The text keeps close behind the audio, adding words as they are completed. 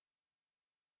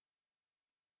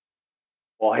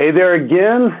Well, hey there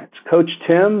again. It's Coach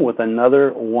Tim with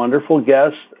another wonderful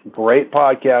guest, great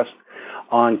podcast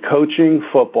on coaching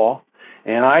football.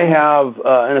 And I have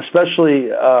an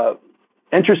especially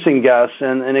interesting guest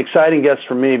and an exciting guest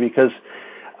for me because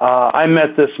I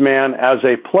met this man as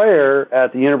a player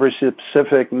at the University of the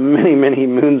Pacific many, many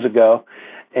moons ago.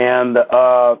 And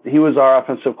he was our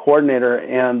offensive coordinator.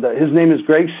 And his name is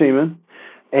Greg Seaman.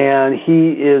 And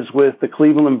he is with the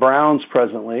Cleveland Browns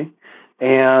presently.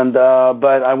 And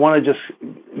but I want to just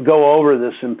go over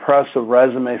this impressive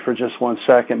resume for just 1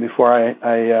 second before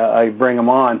I bring him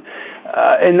on.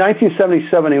 In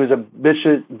 1977, he was at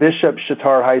Bishop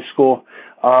Chatard High School.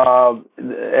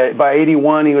 By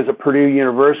 81, he was at Purdue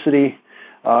University.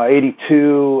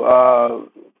 82,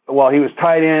 well, he was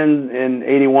tight end in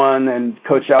 81 and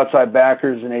coached outside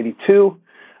backers in 82.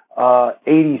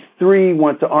 83,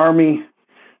 went to Army.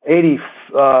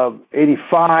 85,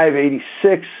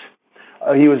 86.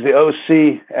 He was the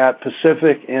OC at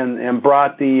Pacific and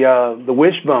brought the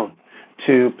wishbone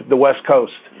to the West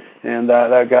Coast, and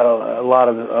that got a lot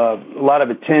of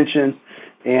attention.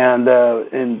 And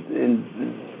we're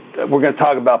going to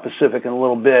talk about Pacific in a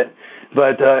little bit.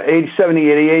 But 87,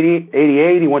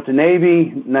 88, he went to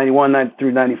Navy. 91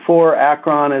 through 94,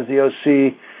 Akron as the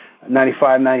OC.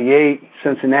 95, 98,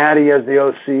 Cincinnati as the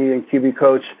OC and QB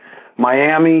coach.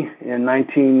 Miami in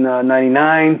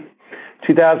 1999.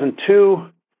 2002,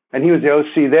 and he was the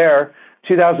OC there.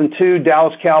 2002,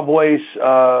 Dallas Cowboys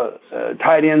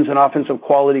tight ends and offensive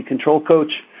quality control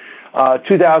coach.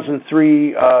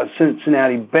 2003,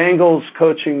 Cincinnati Bengals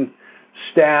coaching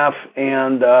staff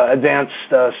and advanced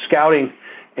scouting.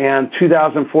 And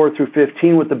 2004 through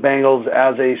 15 with the Bengals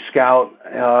as a scout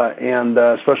and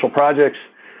special projects.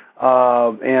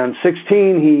 And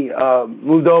 16, he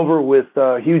moved over with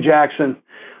Hugh Jackson.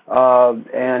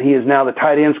 And he is now the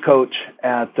tight ends coach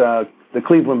at the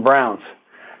Cleveland Browns.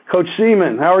 Coach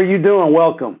Seaman, how are you doing?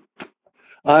 Welcome.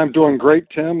 I'm doing great,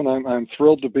 Tim, and I'm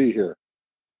thrilled to be here.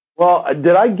 Well,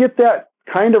 did I get that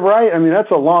kind of right? I mean,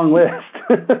 that's a long list.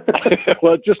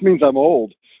 Well, it just means I'm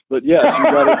old. But yes, you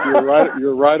got it.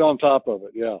 You're right on top of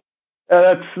it. Yeah.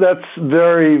 That's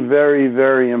very, very,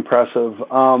 very impressive.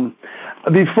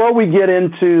 Before we get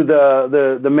into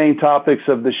the main topics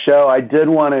of the show, I did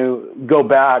want to go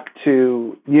back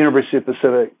to University of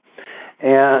Pacific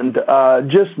and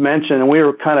just mention, and we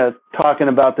were kind of talking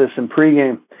about this in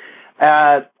pregame,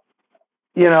 there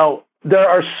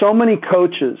are so many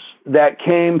coaches that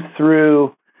came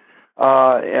through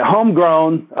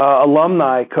homegrown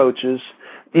alumni coaches,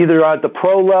 either at the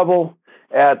pro level,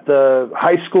 at the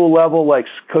high school level, like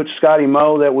Coach Scotty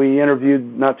Moe that we interviewed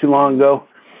not too long ago,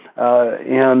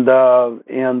 and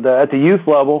at the youth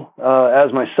level,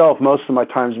 as myself, most of my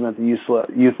time's been at the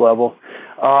youth level.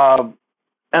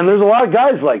 And there's a lot of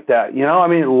guys like that, I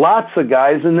mean, lots of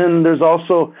guys. And then there's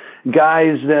also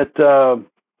guys that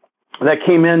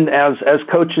came in as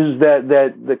coaches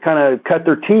that kind of cut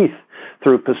their teeth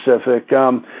through Pacific.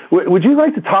 Would you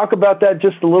like to talk about that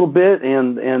just a little bit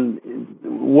and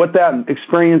what that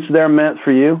experience there meant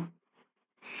for you?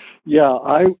 Yeah,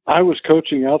 I was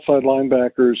coaching outside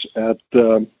linebackers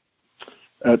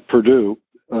at Purdue,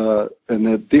 and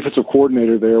the defensive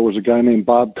coordinator there was a guy named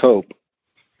Bob Cope.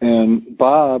 And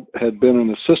Bob had been an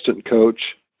assistant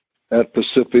coach at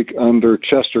Pacific under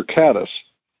Chester Caddis.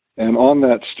 And on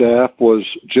that staff was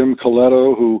Jim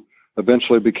Coletto, who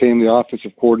eventually became the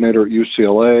offensive coordinator at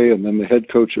UCLA and then the head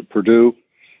coach at Purdue.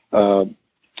 And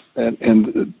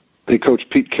they coached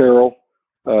Pete Carroll.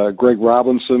 Greg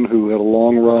Robinson, who had a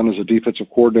long run as a defensive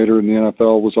coordinator in the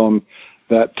NFL, was on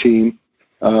that team.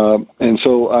 And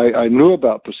so I knew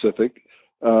about Pacific,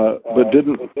 but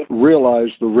didn't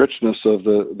realize the richness of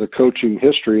the coaching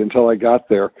history until I got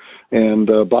there. And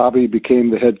Bobby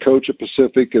became the head coach at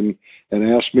Pacific and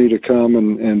asked me to come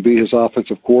and be his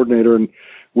offensive coordinator. And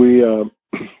we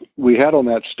had on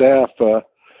that staff,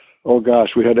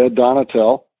 we had Ed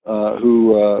Donatel,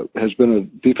 who has been a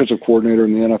defensive coordinator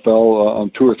in the NFL on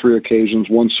 2 or 3 occasions,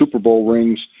 won Super Bowl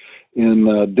rings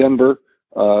in Denver,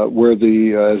 where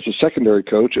as a secondary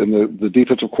coach, and the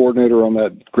defensive coordinator on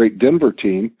that great Denver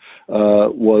team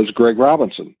was Greg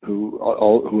Robinson, who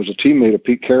was a teammate of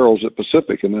Pete Carroll's at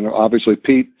Pacific. And then obviously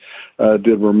Pete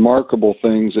did remarkable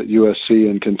things at USC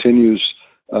and continues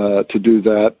to do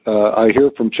that. I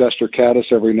hear from Chester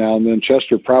Caddis every now and then.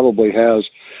 Chester probably has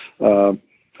 8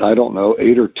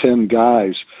 or 10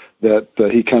 guys that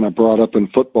he kind of brought up in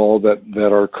football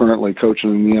that are currently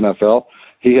coaching in the NFL.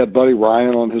 He had Buddy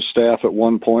Ryan on his staff at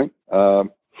one point.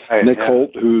 Nick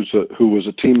Holt, who was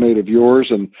a teammate of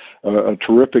yours and a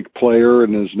terrific player,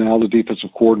 and is now the defensive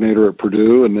coordinator at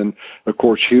Purdue. And then, of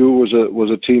course, Hugh was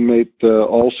a teammate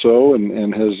also,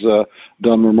 and has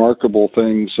done remarkable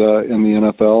things in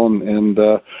the NFL, and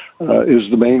is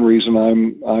the main reason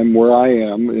I'm where I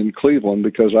am in Cleveland,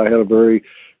 because I had a very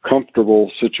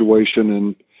comfortable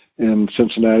situation in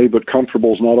Cincinnati, but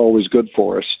comfortable is not always good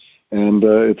for us. And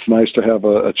it's nice to have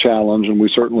a challenge, and we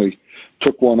certainly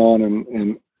took one on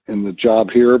in the job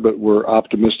here, but we're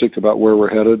optimistic about where we're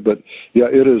headed. But yeah,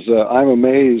 it is. I'm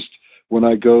amazed when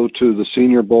I go to the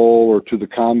Senior Bowl or to the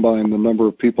Combine, the number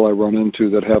of people I run into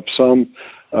that have some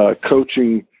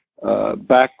coaching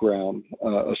background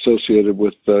associated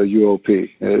with UOP.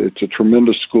 It's a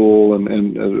tremendous school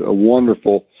and a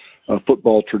wonderful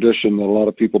football tradition that a lot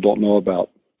of people don't know about.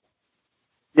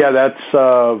 Yeah,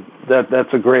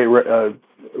 that's a great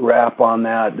wrap on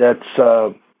that.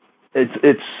 That's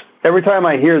it's every time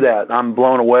I hear that, I'm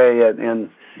blown away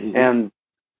and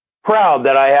proud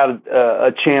that I had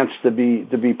a chance to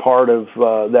be part of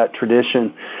that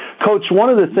tradition. Coach, one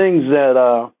of the things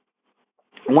that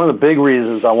one of the big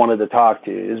reasons I wanted to talk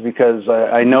to you is because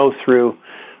I know through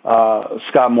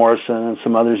Scott Morrison and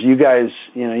some others, you guys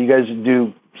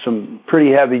do some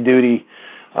pretty heavy duty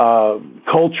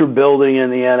culture building in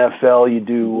the NFL. You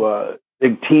do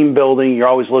big team building. You're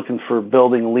always looking for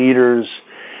building leaders.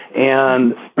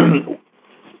 And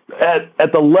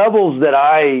at the levels that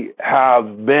I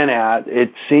have been at,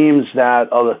 it seems that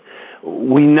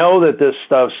we know that this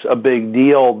stuff's a big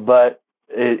deal, but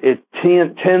it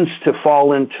tends to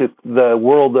fall into the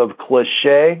world of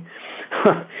cliche.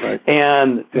 Right.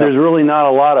 And there's really not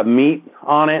a lot of meat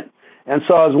on it. And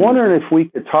so I was wondering if we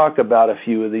could talk about a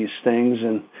few of these things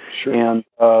and sure. And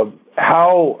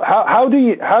how do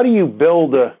you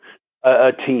build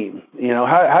a team? You know,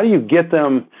 how do you get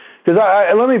them? Because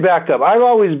let me back up. I've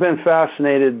always been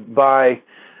fascinated by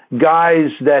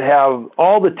guys that have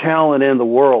all the talent in the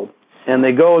world, and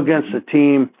they go against a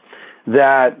team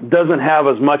that doesn't have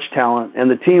as much talent, and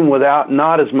the team without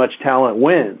not as much talent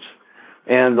wins.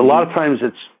 And a lot of times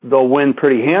they'll win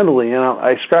pretty handily. And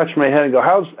I scratch my head and go,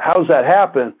 how's that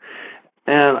happen?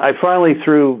 And I finally,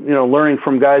 through learning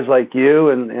from guys like you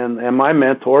and my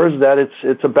mentors, that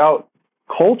it's about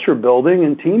culture building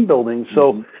and team building.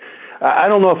 So I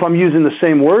don't know if I'm using the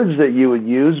same words that you would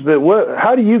use, but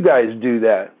how do you guys do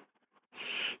that?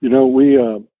 You know,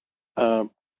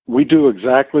 we do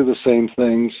exactly the same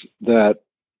things that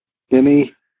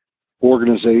any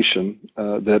organization,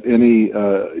 that any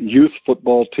youth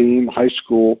football team, high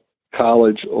school,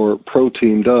 college, or pro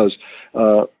team does.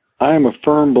 I am a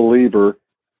firm believer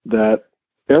that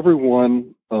every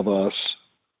one of us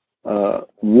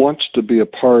wants to be a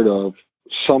part of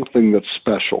something that's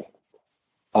special.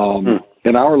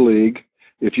 In our league,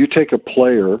 if you take a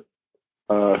player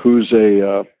who's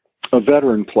a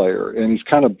veteran player and he's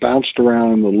kind of bounced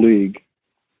around in the league,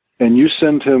 and you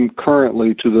send him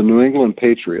currently to the New England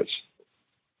Patriots,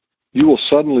 you will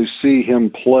suddenly see him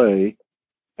play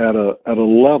at a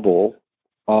level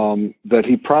that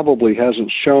he probably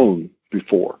hasn't shown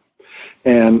before.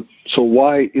 And so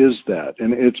why is that?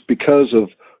 And it's because of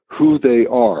who they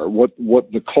are, what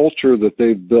the culture that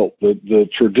they've built, the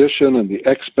tradition and the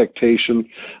expectation,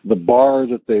 the bar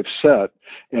that they've set.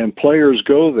 And players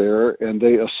go there and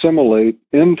they assimilate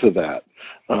into that.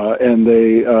 And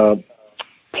they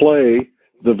play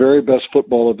the very best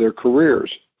football of their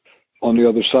careers. On the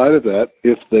other side of that,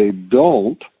 if they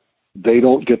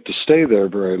don't get to stay there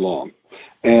very long.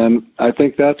 And I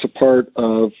think that's a part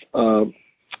of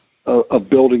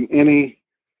building any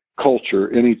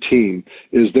culture, any team,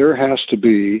 is there has to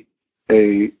be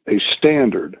a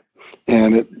standard.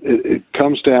 And it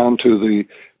comes down to the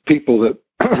people that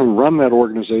run that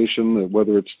organization,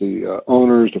 whether it's the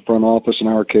owners, the front office, in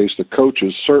our case, the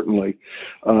coaches, certainly,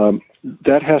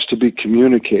 that has to be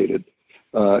communicated.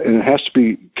 And it has to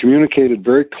be communicated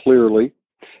very clearly,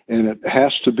 and it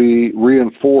has to be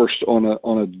reinforced on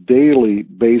a daily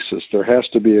basis. There has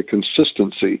to be a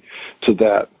consistency to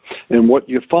that. And what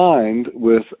you find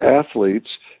with athletes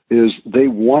is they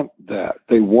want that.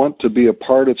 They want to be a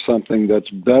part of something that's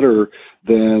better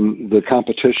than the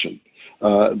competition.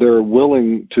 They're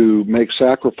willing to make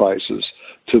sacrifices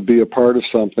to be a part of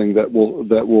something that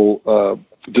will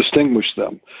distinguish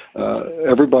them.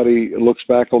 Everybody looks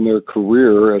back on their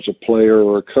career as a player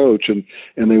or a coach, and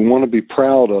they want to be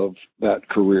proud of that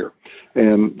career.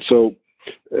 And so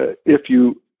if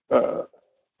you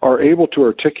are able to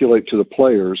articulate to the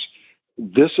players,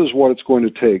 this is what it's going to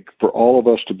take for all of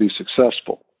us to be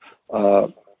successful.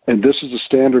 And this is the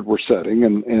standard we're setting,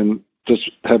 and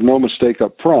just have no mistake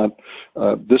up front.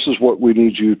 This is what we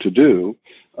need you to do,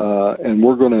 and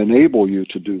we're going to enable you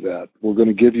to do that. We're going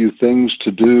to give you things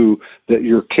to do that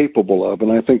you're capable of,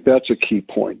 and I think that's a key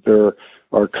point. There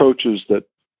are coaches that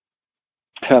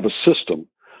have a system,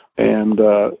 and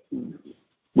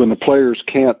when the players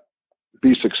can't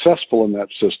be successful in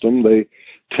that system, they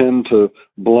tend to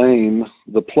blame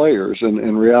the players, and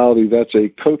in reality, that's a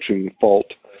coaching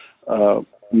fault.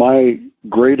 My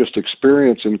greatest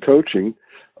experience in coaching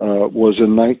was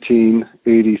in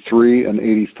 1983 and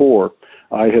 84.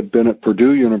 I had been at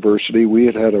Purdue University. We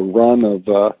had had a run of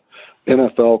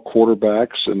NFL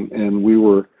quarterbacks, and we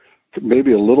were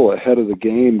maybe a little ahead of the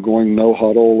game, going no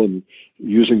huddle and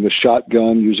using the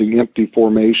shotgun, using empty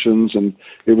formations, and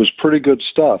it was pretty good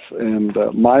stuff. And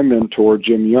my mentor,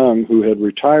 Jim Young, who had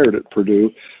retired at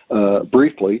Purdue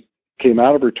briefly, came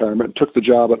out of retirement and took the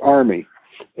job at Army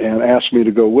and asked me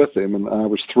to go with him, and I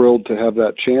was thrilled to have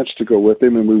that chance to go with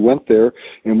him. And we went there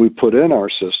and we put in our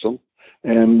system,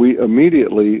 and we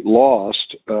immediately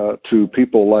lost to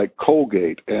people like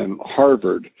Colgate and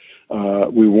Harvard.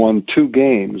 We won 2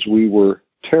 games. We were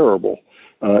terrible,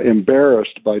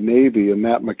 embarrassed by Navy and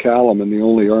Matt McCallum in the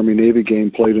only Army-Navy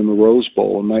game played in the Rose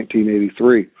Bowl in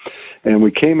 1983. And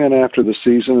we came in after the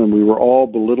season, and we were all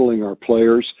belittling our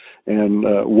players, and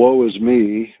woe is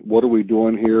me, what are we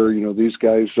doing here? You know, these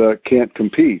guys can't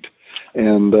compete.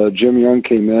 And Jim Young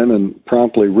came in and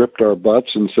promptly ripped our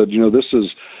butts and said, you know, this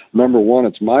is, number one,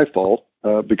 it's my fault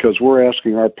because we're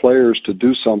asking our players to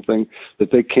do something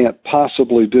that they can't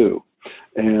possibly do.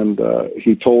 And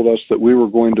he told us that we were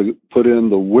going to put in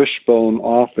the wishbone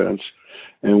offense,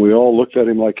 and we all looked at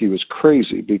him like he was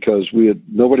crazy because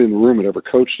nobody in the room had ever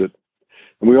coached it.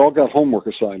 And we all got homework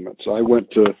assignments.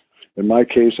 In my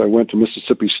case, I went to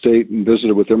Mississippi State and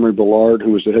visited with Emory Bellard,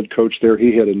 who was the head coach there.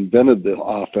 He had invented the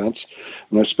offense,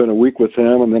 and I spent a week with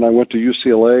him. And then I went to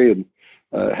UCLA and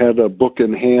had a book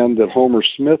in hand that Homer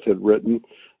Smith had written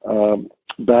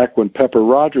back when Pepper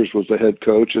Rogers was the head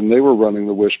coach, and they were running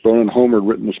the wishbone, and Homer had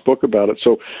written this book about it.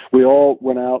 So we all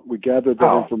went out, we gathered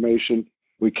that information,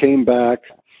 we came back.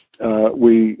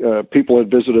 People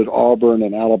had visited Auburn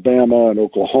and Alabama and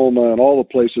Oklahoma and all the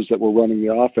places that were running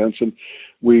the offense, and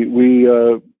we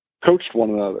coached one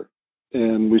another.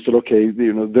 And we said, okay,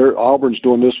 you know, Auburn's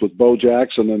doing this with Bo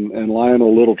Jackson and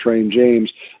Lionel Little Train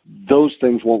James. Those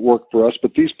things won't work for us,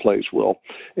 but these plays will.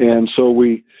 And so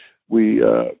we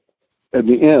at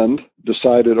the end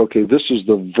decided, okay, this is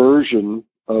the version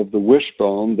of the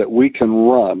wishbone that we can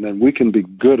run, and we can be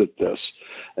good at this.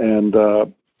 And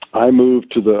I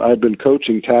moved I'd been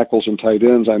coaching tackles and tight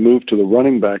ends. I moved to the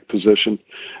running back position,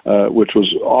 which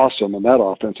was awesome. And that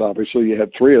offense, obviously, you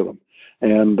had 3 of them.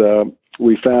 And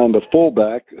we found a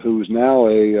fullback who's now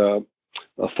a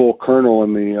full colonel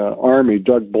in the Army,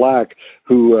 Doug Black,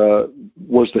 who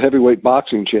was the heavyweight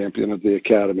boxing champion of the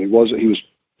academy. He was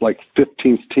like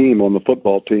 15th team on the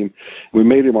football team. We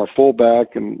made him our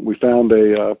fullback, and we found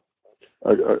a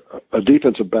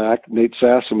defensive back, Nate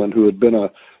Sassaman, who had been an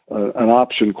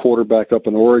option quarterback up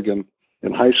in Oregon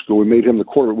in high school. We made him the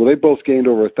quarterback. Well, they both gained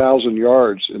over 1,000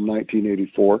 yards in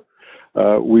 1984.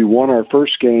 We won our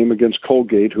first game against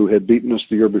Colgate, who had beaten us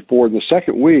the year before. In the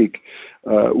second week,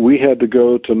 we had to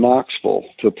go to Knoxville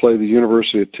to play the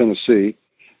University of Tennessee,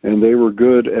 and they were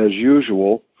good as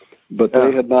usual, but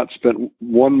they had not spent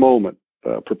one moment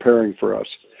preparing for us.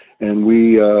 And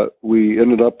we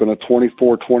ended up in a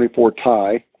 24-24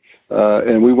 tie.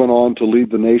 And we went on to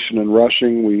lead the nation in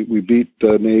rushing. We beat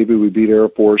Navy, we beat Air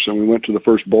Force, and we went to the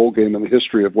first bowl game in the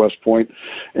history of West Point,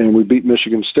 and we beat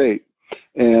Michigan State.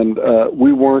 And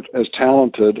we weren't as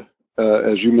talented,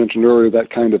 as you mentioned earlier, that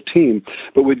kind of team,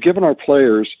 but we'd given our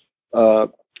players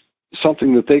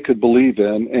something that they could believe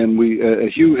in. And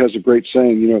Hugh has a great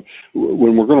saying, you know,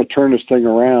 when we're going to turn this thing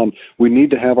around, we need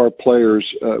to have our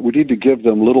players, we need to give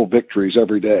them little victories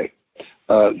every day.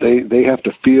 They have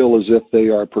to feel as if they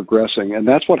are progressing. And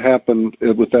that's what happened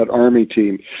with that Army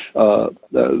team.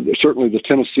 Certainly the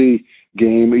Tennessee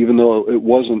game, even though it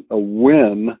wasn't a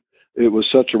win, it was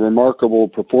such a remarkable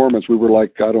performance. We were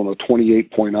like,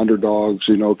 28-point underdogs,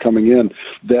 coming in,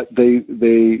 that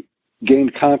they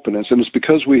gained confidence. And it's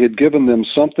because we had given them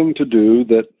something to do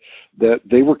that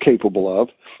they were capable of,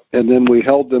 and then we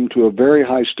held them to a very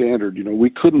high standard. We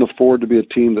couldn't afford to be a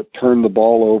team that turned the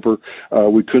ball over.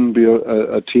 We couldn't be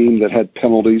a team that had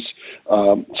penalties.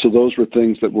 So those were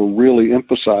things that were really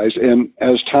emphasized. And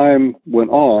as time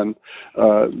went on,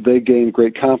 they gained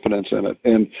great confidence in it.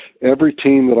 And every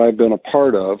team that I've been a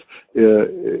part of,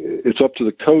 it's up to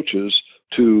the coaches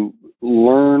to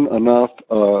learn enough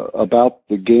about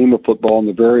the game of football and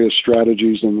the various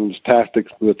strategies and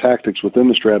the tactics within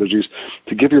the strategies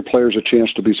to give your players a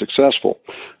chance to be successful.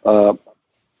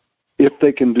 If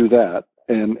they can do that,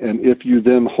 and if you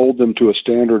then hold them to a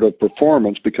standard of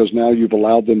performance, because now you've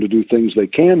allowed them to do things they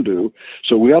can do,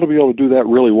 so we ought to be able to do that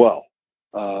really well.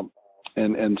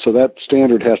 And so that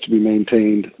standard has to be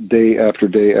maintained day after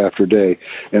day after day.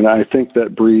 And I think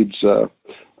that breeds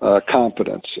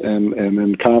confidence, and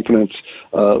then confidence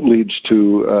leads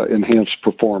to enhanced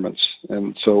performance.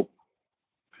 And so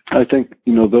I think,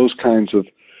 those kinds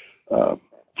of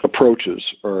approaches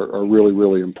are really,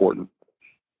 really important.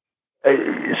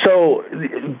 So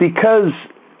because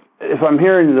if I'm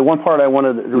hearing the one part I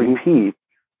wanted to repeat,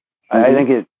 I think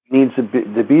it needs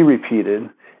to be repeated,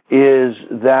 is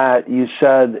that you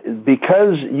said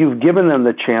because you've given them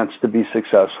the chance to be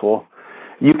successful,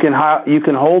 you can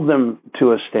hold them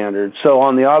to a standard. So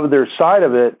on the other side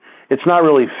of it, it's not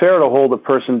really fair to hold a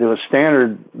person to a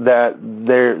standard that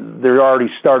they're already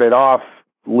started off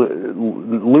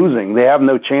losing. They have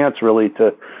no chance really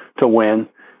to win.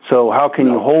 So how can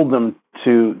you hold them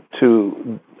to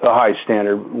a high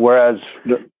standard? Whereas,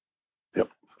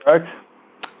 correct?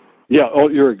 Yeah,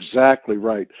 you're exactly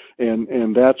right,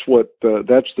 and that's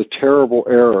that's the terrible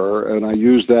error. And I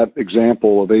use that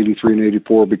example of '83 and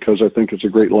 '84 because I think it's a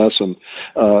great lesson.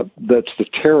 That's the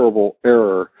terrible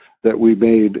error that we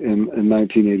made in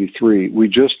 1983. We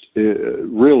just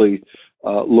really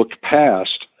looked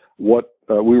past what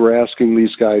we were asking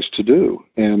these guys to do,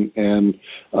 and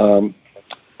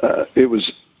it was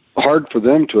hard for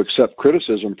them to accept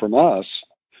criticism from us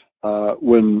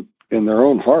when, in their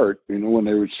own heart, when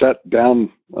they sat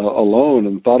down alone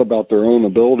and thought about their own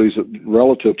abilities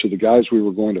relative to the guys we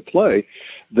were going to play,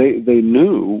 they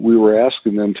knew we were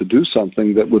asking them to do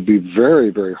something that would be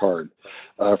very, very hard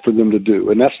for them to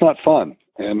do. And that's not fun.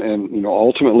 And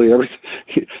ultimately,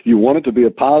 you want it to be a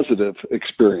positive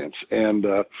experience. And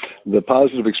the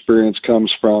positive experience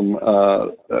comes from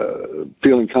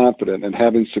feeling confident and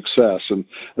having success. And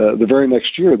the very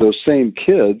next year, those same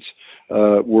kids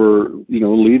were,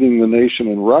 leading the nation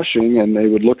in rushing, and they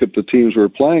would look at the teams we were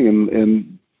playing,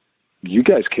 and you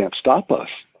guys can't stop us.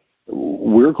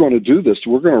 We're going to do this.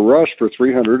 We're going to rush for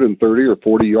 330 or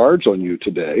 40 yards on you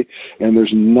today, and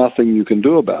there's nothing you can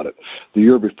do about it. The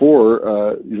year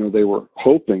before, they were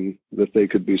hoping that they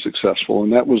could be successful,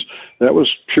 and that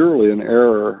was purely an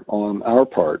error on our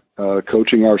part,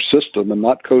 coaching our system and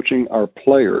not coaching our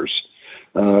players.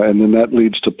 And then that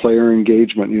leads to player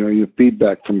engagement. You have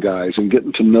feedback from guys and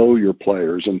getting to know your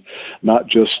players, and not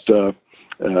just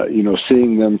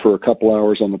seeing them for a couple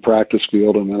hours on the practice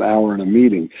field and an hour in a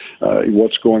meeting,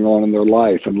 what's going on in their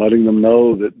life, and letting them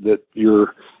know that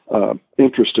you're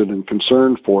interested and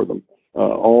concerned for them.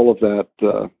 All of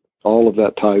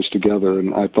that ties together,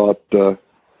 and I thought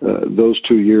those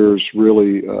 2 years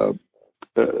really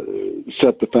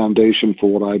set the foundation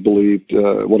for what I believed,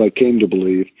 what I came to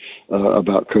believe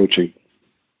about coaching.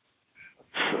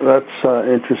 That's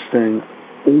interesting.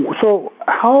 So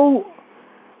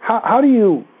how do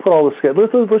you put all this together?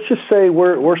 Let's just say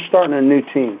we're starting a new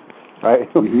team,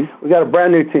 right? Mm-hmm. We got a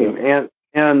brand new team,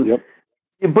 and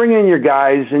you bring in your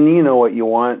guys, and you know what you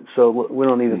want, so we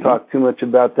don't need to talk too much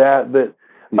about that. But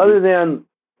other than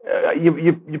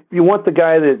you want the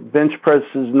guy that bench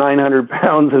presses 900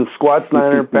 pounds and squats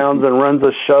 900 pounds and runs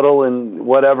a shuttle and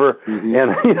whatever,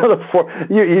 and you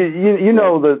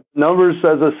know the numbers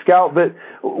as a scout. But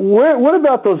what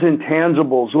about those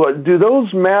intangibles? Do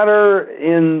those matter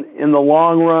in the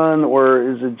long run, or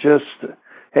is it just,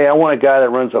 hey, I want a guy that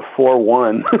runs a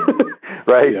 4.1,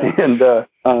 right? Yeah. And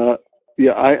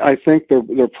I think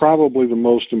they're probably the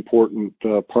most important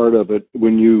part of it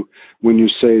when you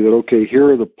say that, okay, here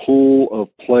are the pool of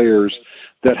players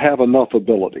that have enough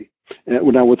ability. And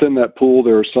now within that pool,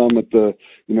 there are some at the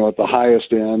at the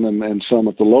highest end and some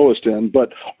at the lowest end,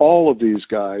 but all of these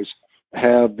guys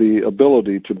have the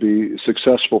ability to be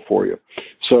successful for you.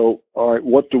 So, all right,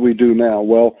 what do we do now?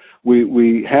 Well,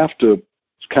 we have to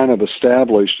kind of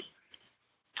establish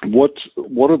what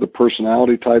are the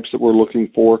personality types that we're looking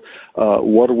for?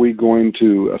 What are we going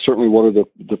to, certainly what are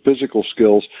the physical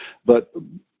skills, but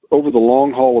over the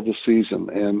long haul of the season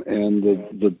and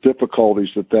the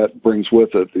difficulties that brings with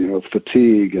it,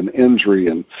 fatigue and injury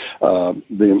and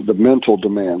the mental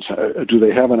demands. Do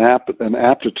they have an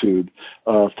aptitude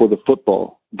for the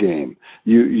football game?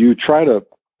 You try to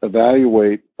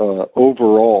evaluate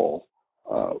overall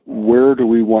where do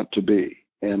we want to be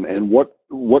and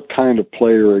what kind of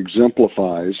player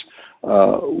exemplifies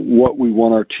what we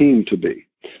want our team to be.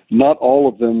 Not all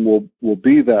of them will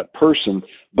be that person,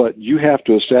 but you have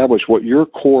to establish what your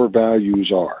core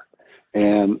values are.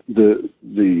 And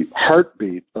the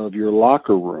heartbeat of your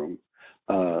locker room,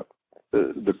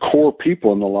 the core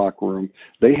people in the locker room,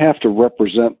 they have to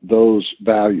represent those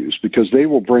values because they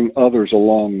will bring others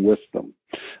along with them.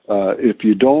 If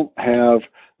you don't have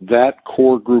that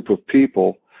core group of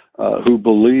people who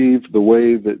believe the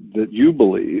way that you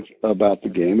believe about the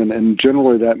game, and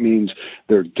generally that means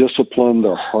they're disciplined,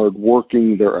 they're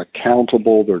hardworking, they're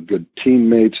accountable, they're good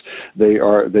teammates, they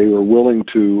are willing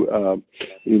to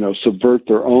subvert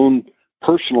their own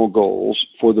personal goals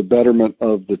for the betterment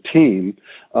of the team.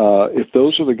 If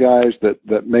those are the guys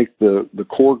that make the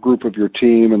core group of your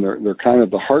team and they're kind of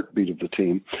the heartbeat of the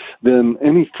team, then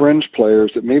any fringe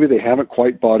players that maybe they haven't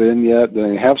quite bought in yet,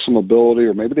 they have some ability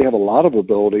or maybe they have a lot of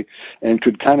ability and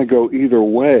could kind of go either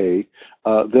way,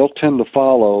 they'll tend to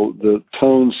follow the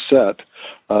tone set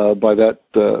by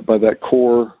that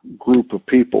core group of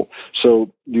people.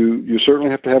 So you certainly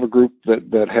have to have a group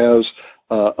that has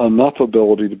enough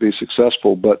ability to be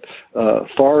successful, but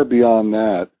far beyond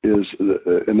that is,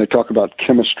 and they talk about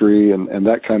chemistry and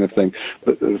that kind of thing,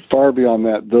 but far beyond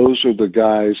that, those are the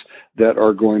guys that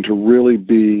are going to really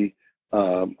be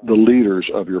the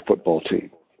leaders of your football team.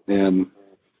 And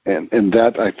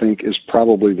that, I think, is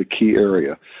probably the key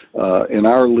area. In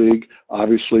our league,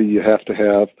 obviously, you have to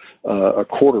have a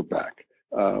quarterback,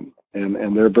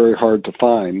 and they're very hard to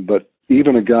find, but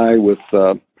even a guy with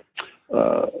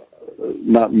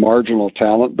not marginal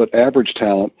talent, but average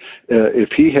talent, if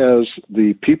he has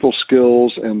the people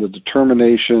skills and the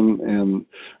determination and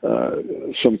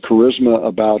some charisma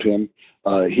about him,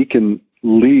 he can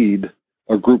lead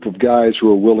a group of guys who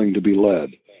are willing to be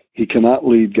led. He cannot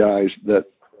lead guys that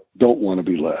don't want to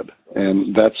be led,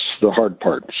 and that's the hard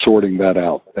part, sorting that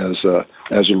out as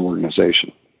an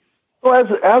organization. Well,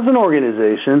 as an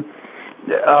organization,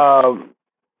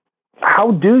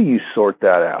 how do you sort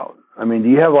that out? I mean, do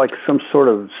you have like some sort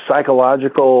of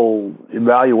psychological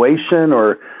evaluation,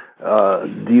 or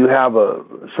do you have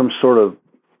some sort of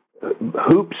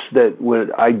hoops that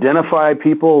would identify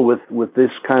people with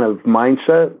this kind of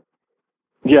mindset?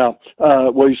 Yeah,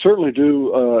 well, you certainly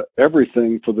do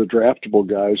everything for the draftable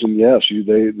guys, and yes,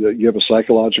 you have a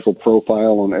psychological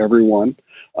profile on everyone.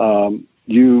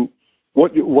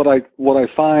 What I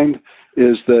find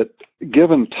is that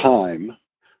given time,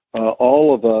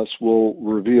 all of us will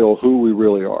reveal who we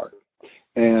really are.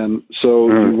 And so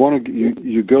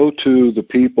you go to the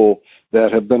people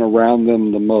that have been around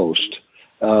them the most,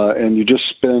 and you just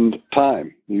spend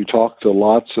time. You talk to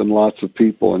lots and lots of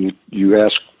people, and you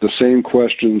ask the same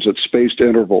questions at spaced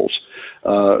intervals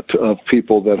of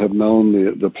people that have known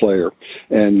the player,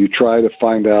 and you try to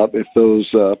find out if those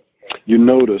you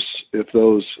notice if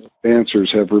those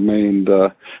answers have remained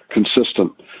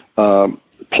consistent.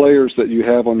 Players that you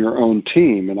have on your own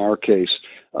team, in our case,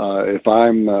 if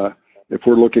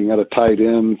we're looking at a tight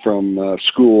end from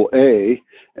school A,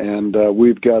 and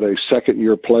we've got a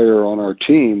second-year player on our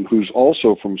team who's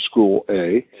also from school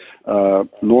A,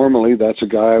 normally that's a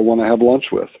guy I want to have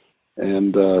lunch with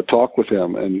and talk with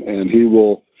him, and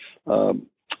he'll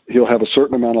have a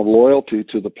certain amount of loyalty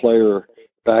to the player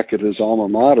back at his alma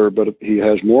mater, but he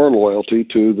has more loyalty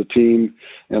to the team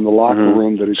and the locker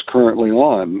room that he's currently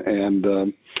on.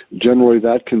 And generally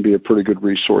that can be a pretty good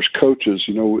resource. Coaches,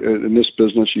 in this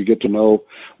business, you get to know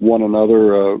one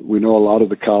another. We know a lot of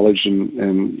the college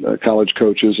and college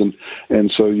coaches,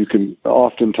 and so you can,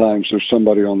 oftentimes there's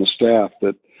somebody on the staff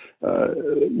that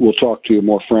will talk to you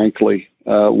more frankly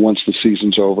once the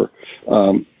season's over.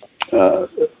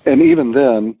 And even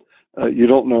then, you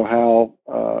don't know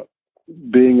how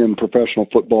being in professional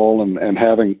football and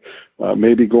having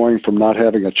maybe going from not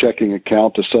having a checking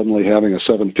account to suddenly having a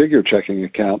 7-figure checking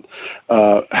account,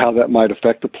 how that might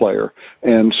affect the player.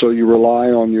 And so you rely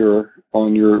on your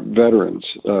veterans,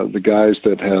 the guys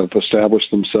that have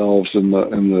established themselves in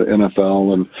the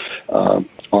NFL and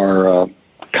are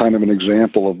kind of an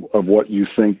example of what you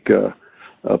think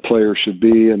a player should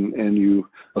be, and you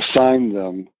assign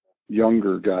them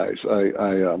younger guys.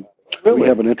 Really? We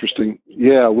have an interesting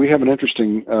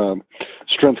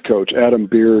strength coach. Adam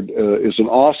Beard is an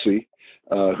Aussie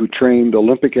who trained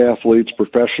Olympic athletes,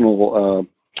 professional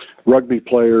rugby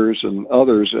players, and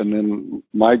others, and then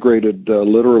migrated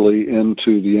literally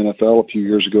into the NFL a few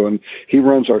years ago. And he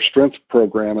runs our strength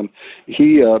program. And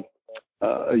he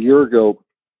a year ago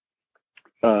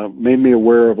made me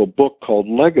aware of a book called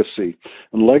Legacy.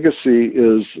 And Legacy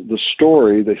is the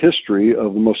story, the history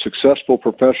of the most successful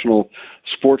professional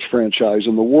sports franchise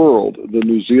in the world, the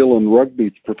New Zealand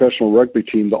professional rugby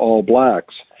team, the All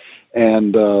Blacks.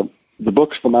 And the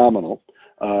book's phenomenal.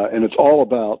 And it's all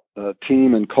about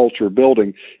team and culture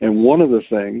building. And one of the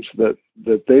things that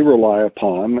they rely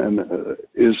upon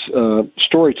is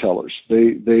storytellers.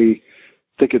 They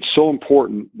think it's so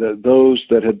important that those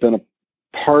that had been a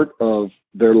part of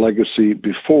their legacy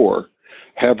before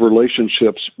have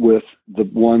relationships with the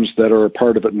ones that are a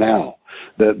part of it now,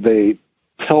 that they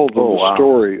tell them the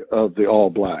story of the All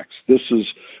Blacks. This is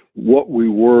what we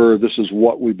were, this is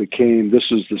what we became, this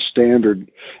is the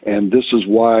standard, and this is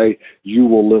why you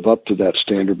will live up to that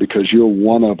standard because you're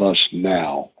one of us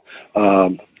now.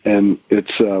 And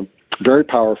it's very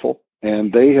powerful,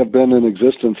 and they have been in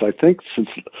existence, I think, since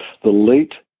the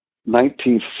late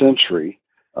 19th century,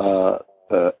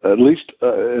 at least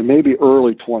maybe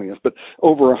early 20th, but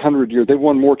over 100 years. They've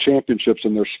won more championships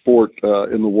in their sport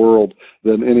in the world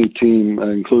than any team,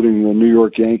 including the New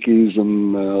York Yankees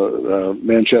and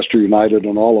Manchester United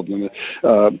and all of them.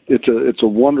 It's a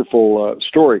wonderful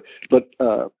story, but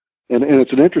and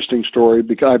it's an interesting story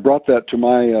because I brought that to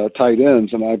my tight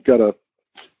ends, and I've got a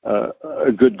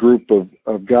good group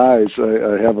of guys.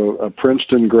 I have a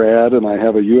Princeton grad and I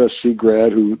have a USC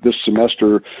grad who this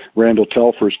semester, Randall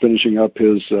Telfer, is finishing up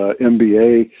his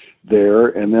MBA there.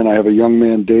 And then I have a young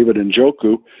man, David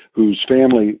Njoku, whose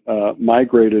family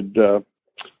migrated,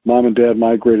 mom and dad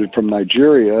migrated from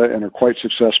Nigeria and are quite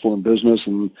successful in business.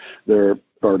 And there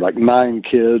are like 9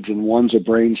 kids, and one's a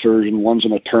brain surgeon, one's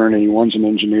an attorney, one's an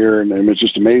engineer, and it's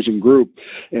just an amazing group.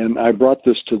 And I brought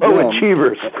this to them. Oh,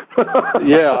 achievers!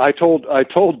 Yeah, I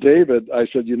told David. I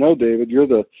said, David,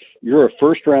 you're a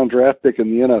first-round draft pick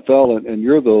in the NFL, and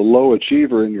you're the low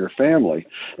achiever in your family.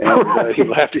 And he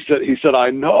laughed. He said, I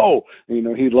know.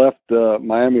 He left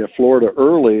Miami of Florida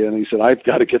early, and he said, I've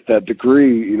got to get that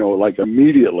degree, like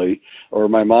immediately, or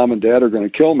my mom and dad are going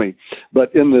to kill me.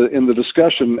 But in the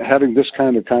discussion, having this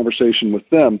kind of conversation with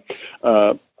them,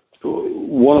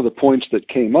 one of the points that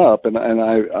came up, and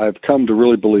I've come to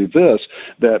really believe this,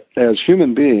 that as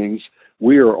human beings,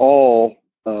 we are all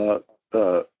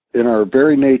in our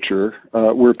very nature,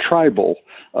 we're tribal.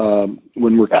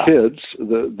 When we're kids,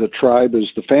 the tribe is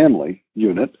the family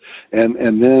unit,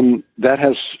 and then that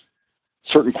has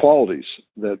certain qualities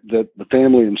that the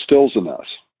family instills in us.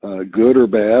 Good or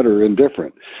bad or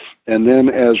indifferent. And then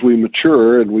as we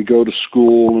mature and we go to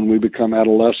school and we become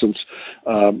adolescents,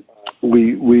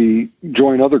 we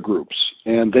join other groups,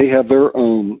 and they have their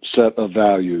own set of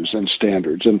values and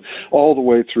standards. And all the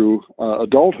way through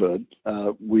adulthood,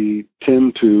 we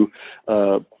tend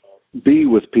to be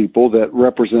with people that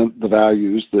represent the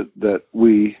values that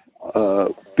we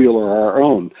feel are our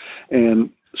own.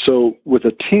 And so with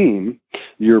a team,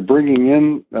 you're bringing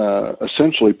in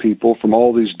essentially people from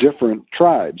all these different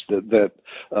tribes that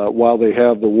while they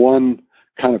have the one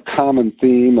kind of common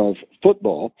theme of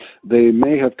football, they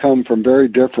may have come from very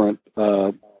different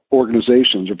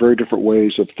organizations or very different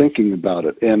ways of thinking about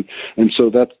it. And so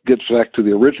that gets back to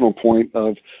the original point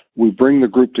of we bring the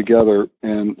group together,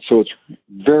 and so it's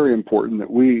very important that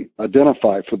we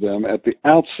identify for them at the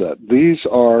outset, these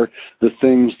are the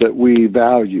things that we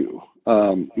value.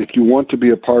 If you want to be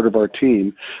a part of our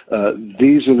team,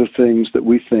 these are the things that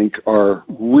we think are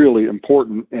really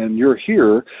important, and you're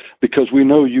here because we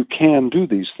know you can do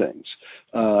these things.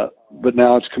 But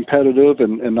now it's competitive,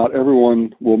 and not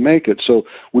everyone will make it. So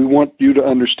we want you to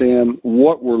understand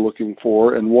what we're looking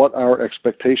for and what our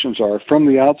expectations are from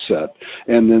the outset.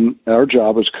 And then our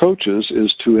job as coaches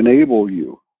is to enable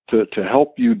you, to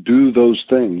help you do those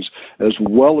things as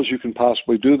well as you can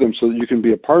possibly do them so that you can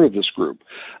be a part of this group.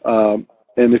 And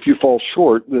if you fall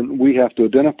short, then we have to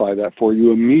identify that for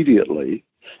you immediately.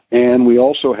 And we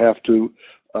also have to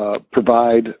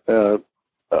provide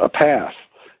a path.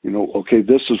 Okay,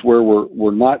 this is where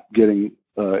we're not getting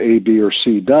A, B, or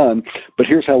C done, but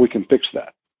here's how we can fix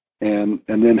that. And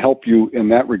then help you in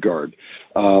that regard.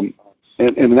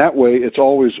 And in that way, it's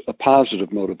always a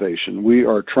positive motivation. We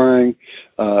are trying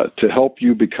to help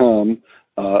you become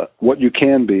what you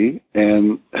can be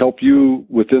and help you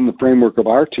within the framework of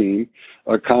our team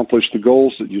accomplish the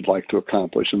goals that you'd like to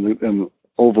accomplish and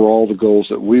overall the goals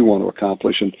that we want to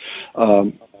accomplish.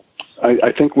 And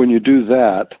I think when you do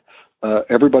that,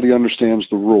 everybody understands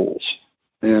the rules.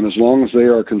 And as long as they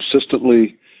are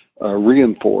consistently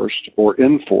reinforced or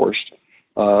enforced,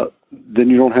 then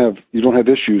you don't have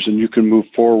issues, and you can move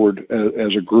forward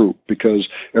as a group because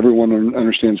everyone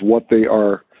understands what they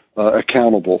are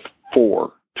accountable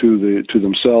for to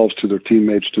themselves, to their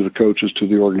teammates, to the coaches, to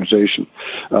the organization.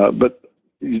 But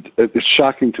it's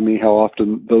shocking to me how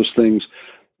often those things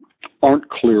aren't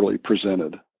clearly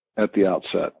presented at the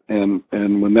outset, and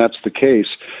when that's the case,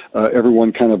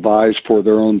 everyone kind of vies for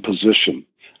their own position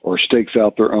or stakes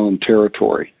out their own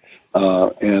territory.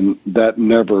 and that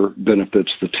never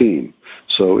benefits the team.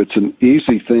 So it's an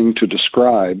easy thing to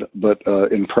describe, but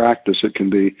in practice it can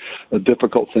be a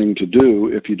difficult thing to do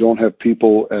if you don't have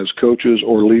people as coaches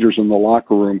or leaders in the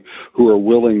locker room who are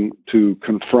willing to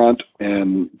confront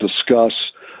and discuss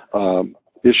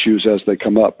issues as they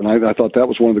come up. And I thought that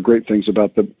was one of the great things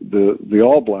about the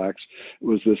All Blacks,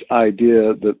 was this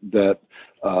idea that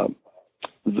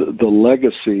the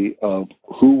legacy of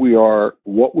who we are,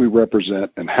 what we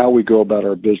represent, and how we go about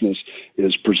our business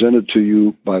is presented to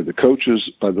you by the coaches,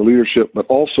 by the leadership, but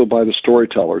also by the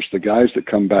storytellers, the guys that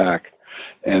come back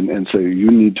and say, you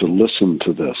need to listen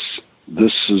to this.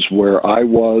 This is where I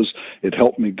was. It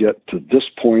helped me get to this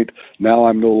point. Now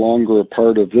I'm no longer a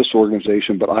part of this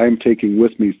organization, but I am taking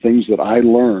with me things that I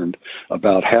learned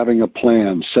about having a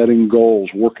plan, setting goals,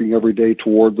 working every day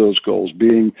toward those goals,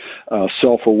 being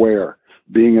self-aware,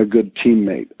 being a good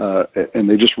teammate, and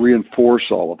they just reinforce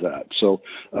all of that. So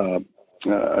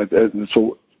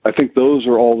I think those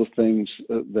are all the things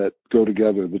that go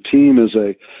together. The team is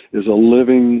a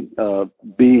living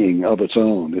being of its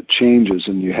own. It changes,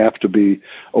 and you have to be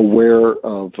aware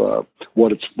of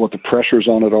what the pressures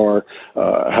on it are,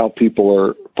 how people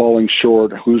are falling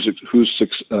short, who's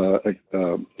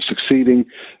succeeding,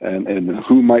 and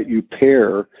who might you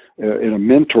pair in a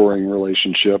mentoring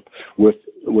relationship with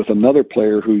another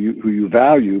player who you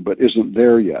value but isn't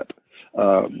there yet.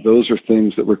 Those are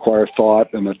things that require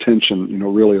thought and attention,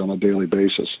 really on a daily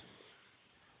basis.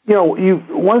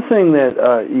 One thing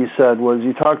that you said was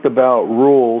you talked about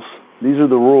rules. These are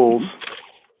the rules.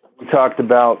 We talked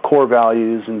about core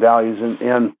values and values,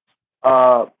 and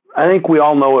I think we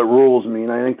all know what rules mean.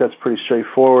 I think that's pretty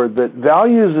straightforward. But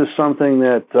values is something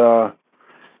that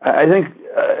I think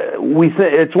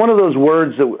it's one of those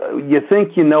words that you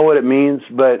think you know what it means,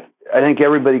 but I think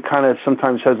everybody kind of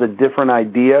sometimes has a different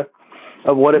idea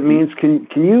of what it means. Can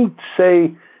you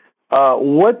say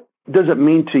what does it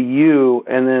mean to you,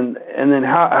 and then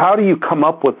how do you come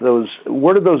up with those?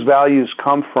 Where do those values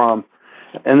come from,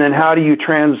 and then how do you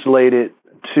translate it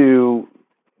to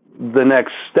the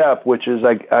next step, which is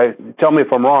tell me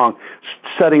if I'm wrong,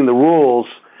 setting the rules,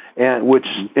 and which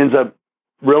ends up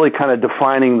really kind of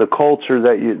defining the culture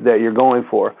that you're going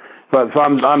for. But if I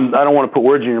don't want to put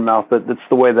words in your mouth, but that's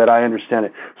the way that I understand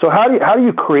it. So how do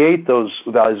you create those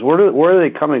values? Where are they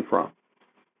coming from?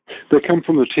 They come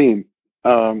from the team.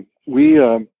 We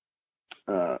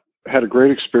had a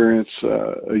great experience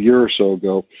a year or so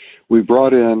ago. We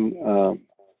brought in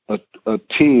a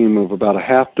team of about a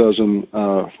half dozen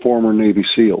former Navy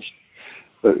SEALs.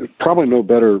 Probably no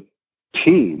better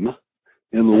team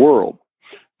in the world.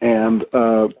 And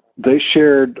they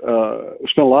shared,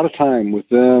 spent a lot of time with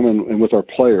them and with our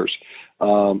players.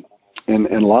 And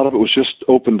a lot of it was just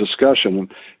open discussion.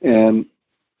 And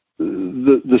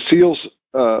the SEALs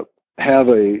have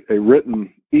a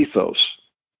written ethos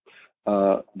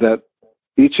that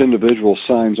each individual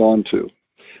signs on to.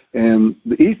 And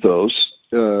the ethos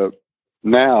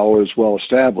now is well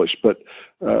established. But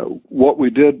what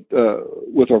we did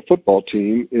with our football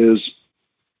team is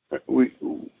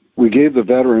we gave the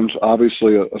veterans,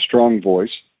 obviously, a strong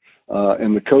voice,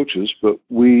 and the coaches, but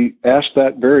we asked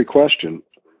that very question: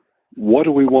 what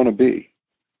do we want to be?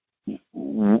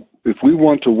 If we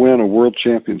want to win a world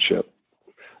championship,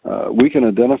 we can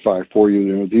identify for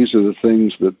you, these are the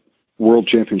things that world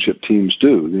championship teams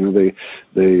do.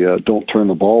 They don't turn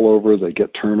the ball over, they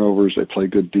get turnovers, they play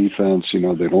good defense,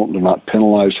 they're not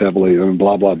penalized heavily, and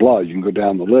blah, blah, blah. You can go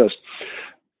down the list.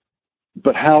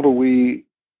 But how do we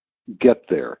get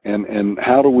there, and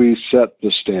how do we set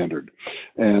the standard?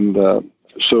 And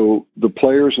so the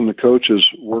players and the coaches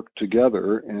worked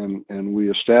together, and we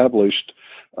established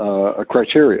a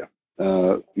criteria.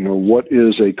 What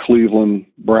is a Cleveland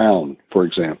Brown, for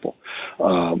example?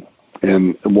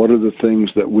 And what are the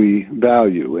things that we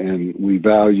value? And we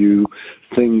value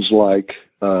things like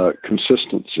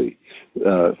consistency,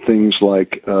 things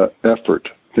like effort,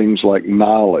 things like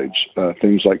knowledge,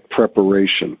 things like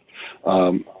preparation.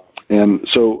 And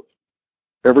so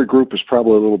every group is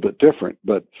probably a little bit different,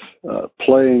 but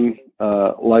playing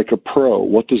like a pro,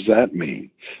 what does that mean?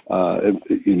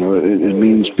 It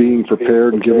means being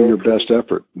prepared and giving your best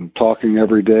effort, and talking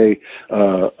every day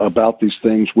about these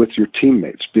things with your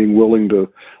teammates, being willing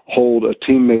to hold a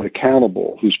teammate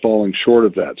accountable who's falling short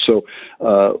of that. So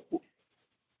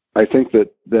I think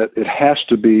that it has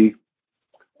to be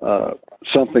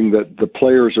something that the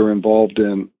players are involved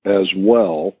in as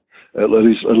well. At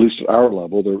least at our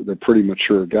level, they're pretty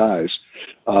mature guys.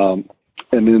 And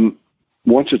then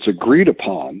once it's agreed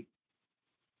upon,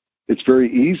 it's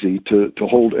very easy to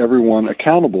hold everyone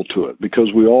accountable to it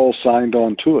because we all signed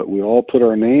on to it. We all put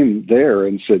our name there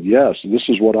and said, yes, this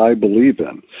is what I believe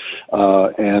in.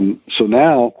 And so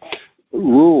now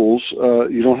rules,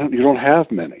 you don't have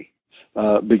many.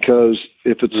 Because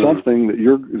if it's something that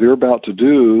you're about to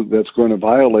do that's going to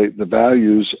violate the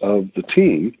values of the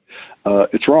team,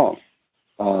 it's wrong.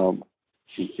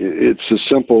 It's as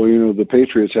simple. The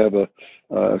Patriots have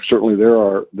certainly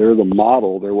they're the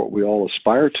model. They're what we all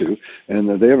aspire to,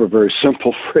 and they have a very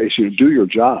simple phrase: "You do your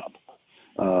job.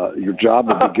 Your job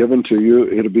will be given to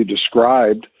you. It'll be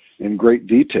described in great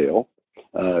detail."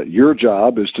 Your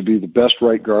job is to be the best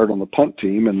right guard on the punt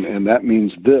team, and that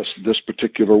means this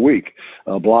particular week,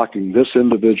 blocking this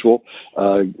individual,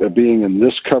 being in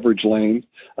this coverage lane,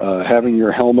 having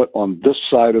your helmet on this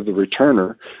side of the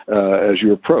returner as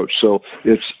you approach. So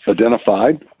it's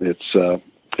identified. It's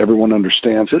everyone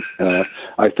understands it.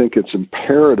 I think it's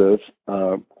imperative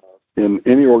in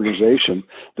any organization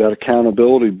that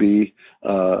accountability be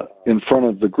in front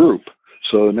of the group.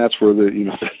 So, and that's where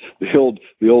the old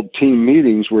team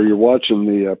meetings where you're watching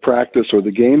the practice or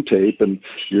the game tape, and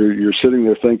you're sitting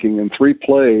there thinking, in 3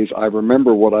 plays, I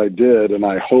remember what I did, and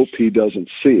I hope he doesn't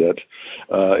see it.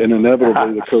 And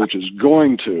inevitably, the coach is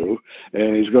going to,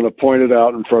 and he's going to point it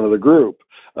out in front of the group.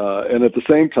 And at the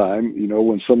same time,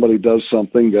 when somebody does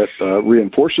something that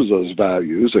reinforces those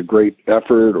values, a great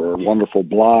effort or a wonderful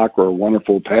block or a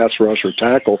wonderful pass rush or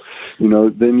tackle,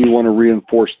 then you want to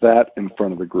reinforce that in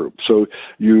front of the group. So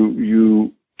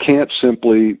you can't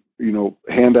simply,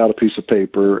 hand out a piece of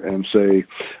paper and say,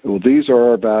 well, these are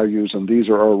our values and these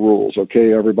are our rules.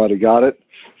 Okay, everybody got it?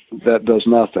 That does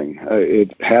nothing.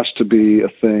 It has to be a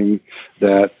thing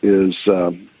that is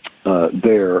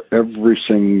there every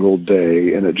single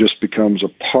day, and it just becomes a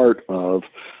part of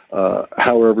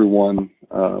how everyone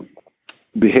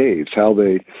behaves, how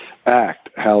they act,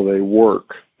 how they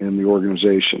work in the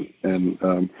organization. And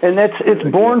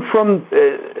it's born from,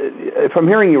 if I'm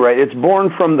hearing you right, it's born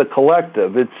from the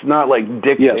collective. It's not like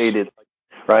dictated, yes.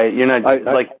 Right? You're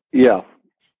not yeah.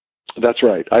 That's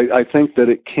right. I think that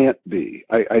it can't be.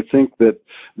 I think that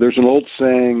there's an old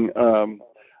saying,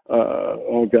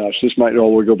 this might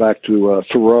all the way go back to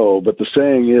Thoreau, but the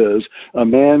saying is, a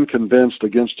man convinced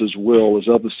against his will is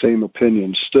of the same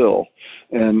opinion still.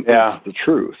 And it's the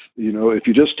truth. If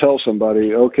you just tell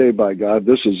somebody, okay, by God,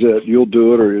 this is it, you'll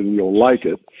do it or you'll like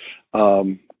it,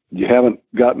 you haven't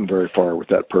gotten very far with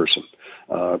that person.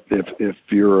 If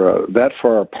you're that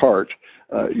far apart,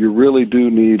 you really do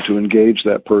need to engage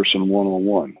that person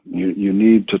one-on-one. You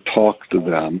need to talk to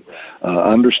them,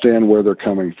 understand where they're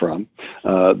coming from.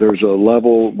 There's a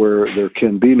level where there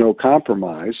can be no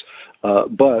compromise,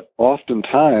 but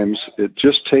oftentimes it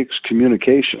just takes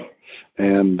communication,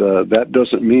 and that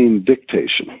doesn't mean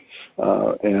dictation.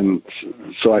 And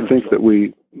so I think that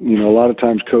a lot of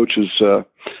times coaches,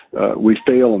 we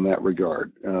fail in that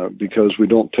regard because we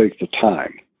don't take the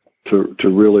time to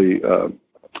really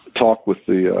talk with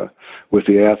the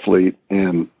athlete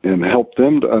and help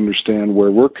them to understand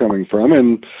where we're coming from.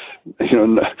 And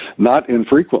not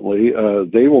infrequently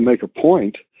they will make a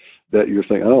point that you're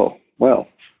thinking, oh, well,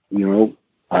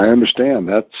 I understand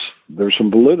there's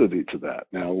some validity to that.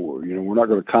 Now, we're not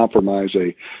going to compromise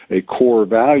a core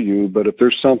value, but if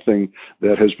there's something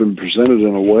that has been presented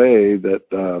in a way that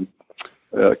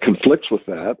conflicts with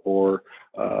that, or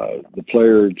the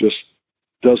player just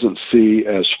doesn't see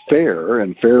as fair,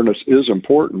 and fairness is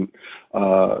important,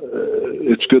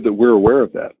 it's good that we're aware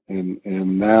of that. And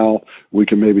now we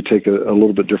can maybe take a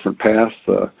little bit different path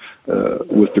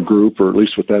with the group, or at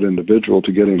least with that individual,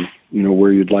 to get him,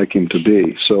 where you'd like him to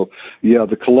be. So,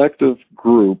 the collective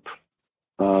group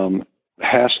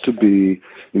has to be,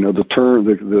 the term,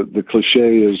 the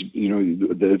cliche is,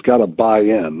 they've got to buy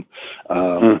in.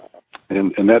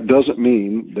 And that doesn't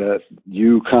mean that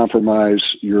you compromise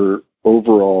your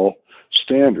overall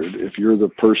standard if you're the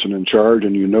person in charge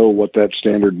and you know what that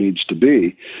standard needs to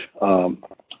be.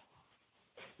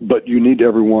 But you need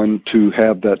everyone to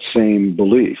have that same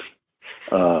belief,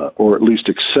 or at least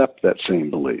accept that same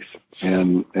belief.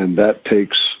 And that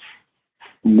takes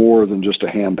more than just a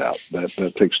handout.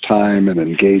 That takes time and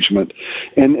engagement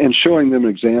and showing them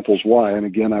examples why. And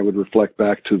again, I would reflect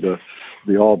back to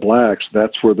the All Blacks.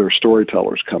 That's where their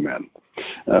storytellers come in.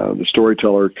 The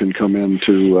storyteller can come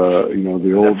into,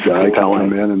 the old guy can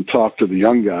come in and talk to the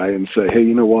young guy and say, hey,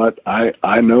 you know what?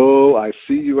 I know I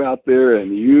see you out there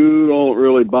and you don't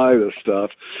really buy this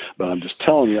stuff, but I'm just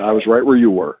telling you, I was right where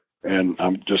you were. And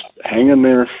I'm just hanging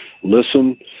there,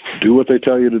 listen, do what they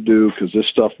tell you to do, because this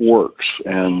stuff works.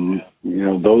 And,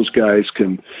 those guys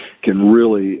can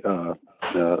really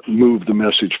move the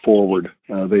message forward.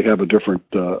 They have a different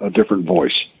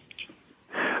voice.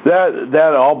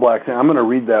 That All Black thing, I'm going to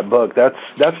read that book.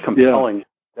 That's compelling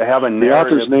to have a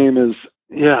narrative.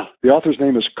 The author's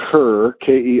name is Kerr,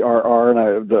 Kerr,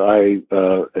 and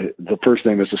the first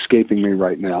name is escaping me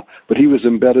right now. But he was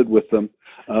embedded with them,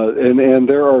 and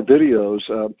there are videos.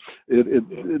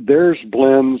 There's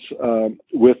blends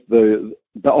with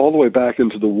all the way back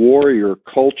into the warrior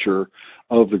culture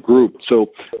of the group.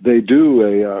 So they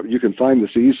do you can find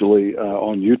this easily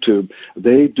on YouTube.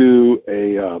 They do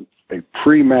a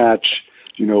pre-match.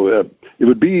 It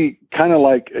would be kind of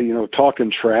like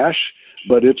talking trash.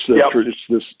 But it's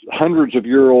this hundreds of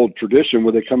year old tradition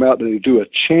where they come out and they do a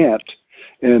chant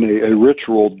and a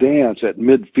ritual dance at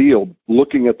midfield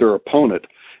looking at their opponent.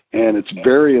 And it's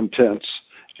very intense.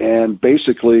 And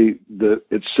basically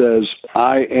it says,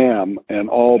 I am an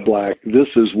All Black. This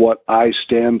is what I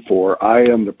stand for. I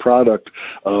am the product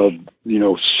of,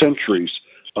 centuries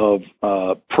of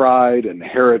pride and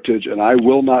heritage, and I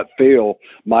will not fail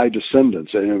my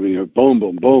descendants. And boom,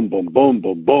 boom, boom, boom, boom,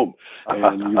 boom, boom.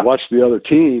 And you watch the other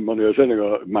team on the other side and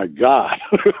go, my God,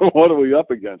 what are we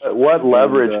up against? What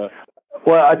leverage?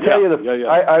 Well, I tell you,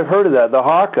 I've heard of that, the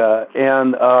Haka,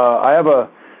 and I have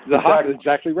the Haka,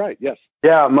 exactly right. Yes.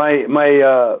 Yeah, my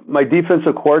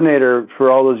defensive coordinator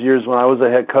for all those years when I was a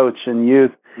head coach in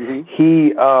youth,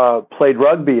 he played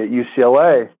rugby at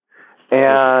UCLA.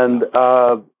 And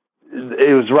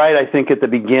it was right, I think, at the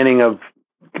beginning of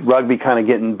rugby kind of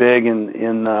getting big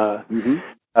out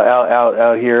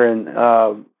here, and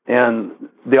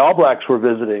the All Blacks were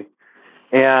visiting.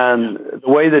 And the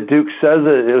way that Duke says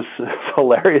it's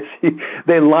hilarious.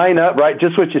 They line up, right?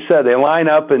 Just what you said. They line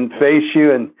up and face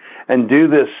you and do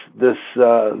this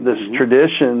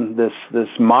tradition, this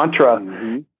mantra.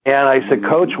 And I said,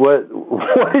 Coach, what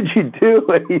did you do?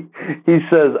 And he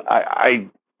says,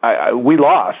 we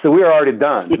lost. So we were already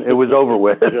done. It was over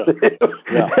with. It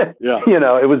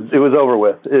was over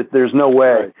with. There's no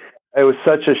way. Right. It was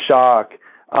such a shock.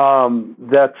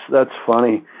 That's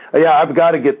funny. Yeah, I've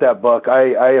got to get that book.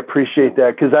 I appreciate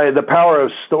that because the power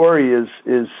of story is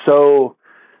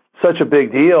such a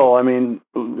big deal. I mean,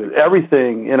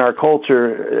 everything in our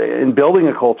culture, in building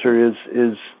a culture,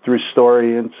 is through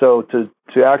story, and so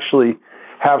to actually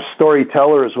have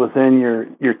storytellers within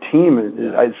your team,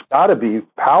 it's got to be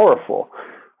powerful.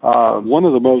 One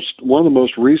of the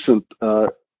most recent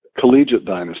collegiate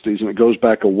dynasties, and it goes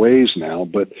back a ways now.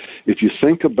 But if you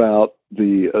think about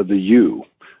the U,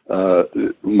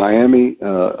 Miami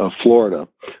of Florida,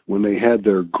 when they had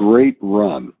their great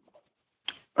run,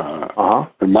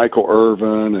 and Michael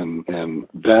Irvin and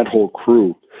that whole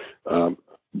crew,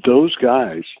 those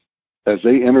guys, as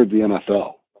they entered the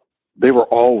NFL, they were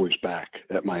always back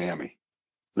at Miami.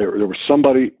 There was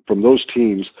somebody from those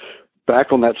teams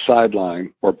back on that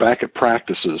sideline or back at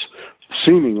practices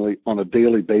seemingly on a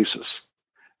daily basis.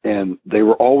 And they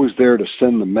were always there to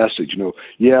send the message,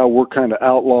 we're kind of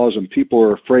outlaws and people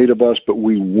are afraid of us, but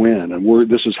we win. And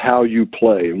this is how you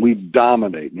play. And we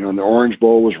dominate. And the Orange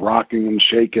Bowl was rocking and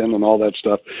shaking and all that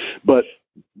stuff. But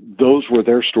those were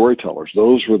their storytellers.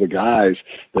 Those were the guys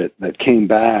that came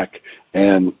back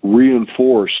and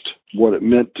reinforced what it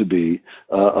meant to be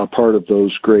a part of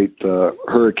those great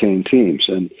Hurricane teams.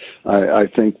 And I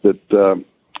think that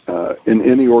in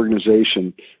any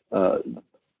organization,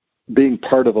 being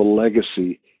part of a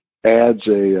legacy adds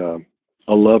a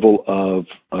level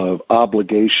of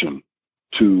obligation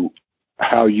to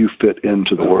how you fit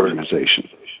into the organization.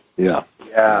 Yeah.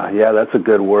 Yeah, that's a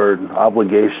good word.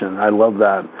 Obligation. I love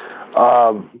that.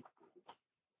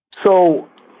 So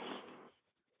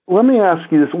let me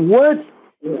ask you this: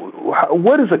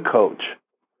 what is a coach?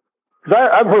 Because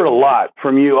I've heard a lot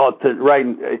from you all right.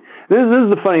 This is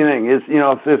the funny thing is,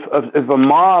 if a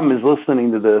mom is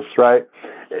listening to this, right?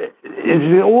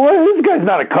 This guy's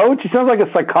not a coach. He sounds like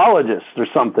a psychologist or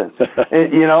something.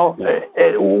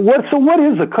 What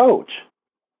is a coach?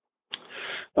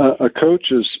 A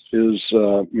coach is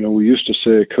we used to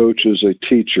say a coach is a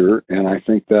teacher, and I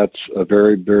think that's a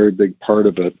very, very big part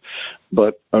of it.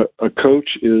 But a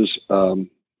coach is an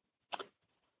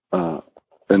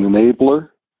enabler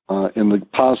in the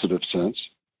positive sense,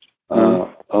 a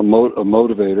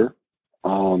motivator,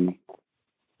 a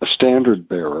standard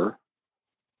bearer,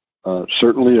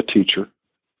 certainly a teacher.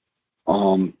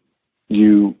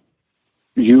 You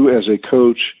as a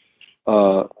coach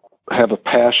have a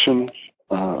passion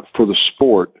for the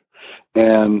sport,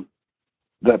 and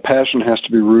that passion has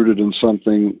to be rooted in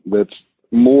something that's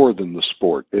more than the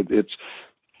sport. It's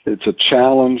a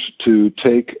challenge to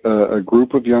take a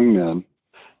group of young men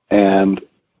and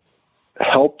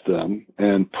help them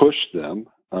and push them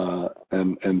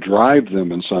and drive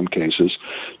them in some cases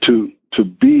to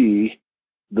be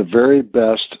the very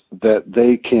best that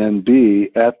they can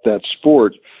be at that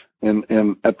sport, and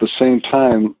at the same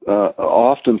time,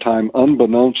 oftentimes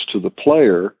unbeknownst to the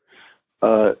player,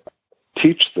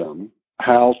 teach them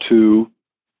how to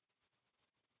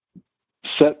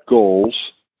set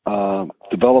goals,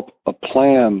 develop a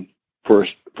plan for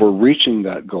reaching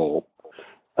that goal,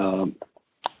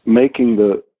 making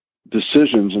the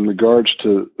decisions in regards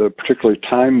to particularly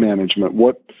time management.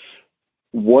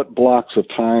 What blocks of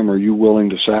time are you willing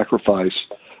to sacrifice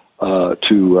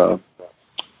to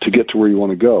get to where you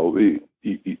want to go?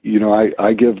 You know,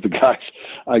 I give the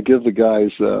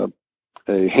guys a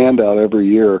handout every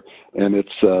year, and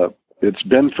it's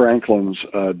Ben Franklin's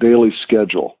daily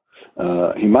schedule.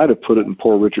 He might have put it in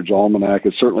Poor Richard's Almanac.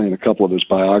 It's certainly in a couple of his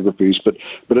biographies, but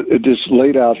it just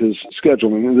laid out his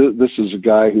schedule. I mean, this is a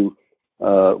guy who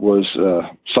was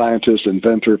a scientist,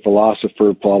 inventor,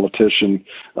 philosopher, politician,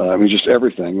 I mean, just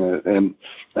everything. And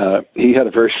he had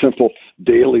a very simple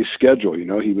daily schedule. You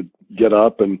know, he would get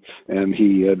up and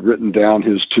he had written down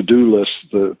his to-do list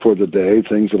for the day,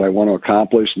 things that I want to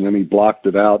accomplish, and then he blocked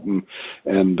it out. And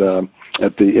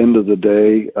at the end of the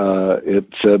day, it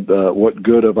said, what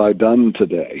good have I done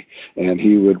today? And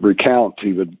he would recount,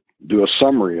 he would do a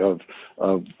summary of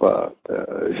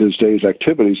his day's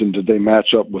activities, and did they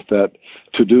match up with that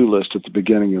to-do list at the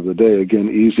beginning of the day? Again,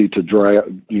 easy to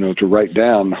write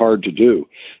down, hard to do.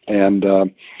 And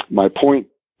my point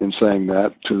in saying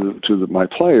that to my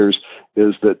players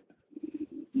is that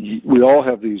we all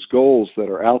have these goals that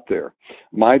are out there.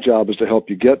 My job is to help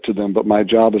you get to them, but my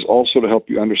job is also to help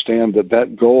you understand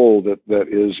that goal that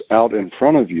is out in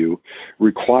front of you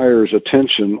requires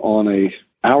attention on a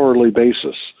hourly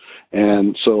basis.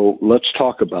 And so let's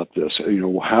talk about this. You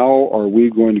know, how are we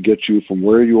going to get you from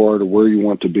where you are to where you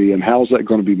want to be, and how is that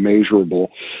going to be measurable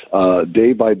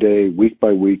day by day, week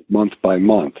by week, month by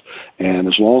month? And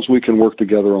as long as we can work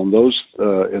together on those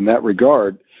in that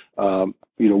regard,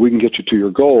 you know, we can get you to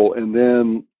your goal. And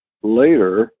then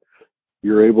later,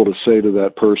 you're able to say to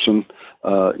that person,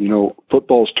 you know,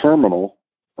 football's terminal.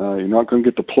 You're not going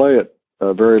to get to play it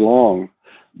very long,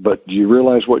 but do you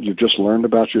realize what you've just learned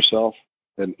about yourself?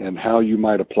 And how you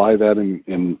might apply that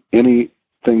in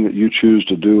anything that you choose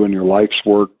to do in your life's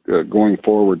work going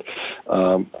forward.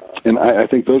 And I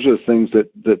think those are the things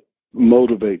that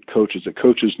motivate coaches, that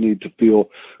coaches need to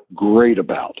feel great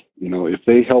about. You know, if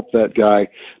they help that guy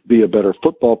be a better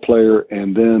football player,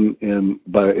 and then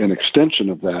by an extension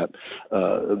of that,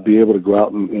 be able to go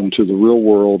out into the real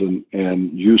world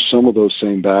and use some of those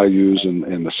same values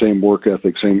and the same work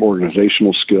ethic, same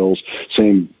organizational skills,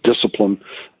 same discipline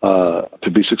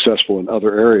to be successful in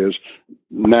other areas,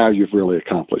 now you've really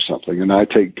accomplished something. And I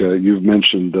take, you've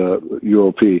mentioned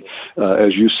UOP,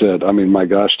 as you said, I mean, my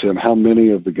gosh, Tim, how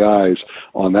many of the guys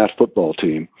on that football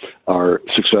team are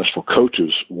successful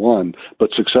coaches, one,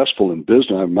 but successful in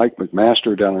business? Mike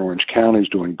McMaster down in Orange County is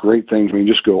doing great things. I mean,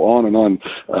 just go on and on.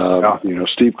 You know,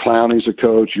 Steve Clowney's a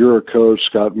coach, you're a coach,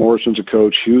 Scott Morrison's a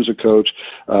coach, Hugh's a coach.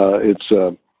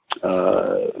 So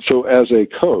as a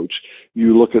coach,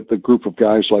 you look at the group of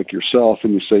guys like yourself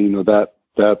and you say, you know,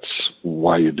 that's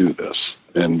why you do this.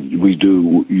 And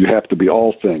you have to be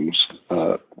all things,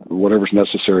 whatever's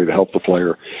necessary to help the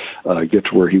player get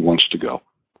to where he wants to go.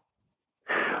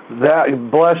 That,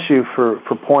 bless you for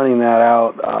pointing that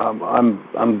out.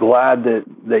 I'm glad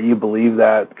that you believe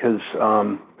that, because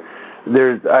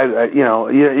you know,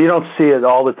 you don't see it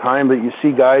all the time, but you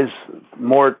see guys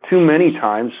too many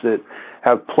times that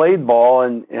have played ball,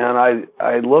 and I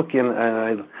look and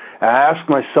I ask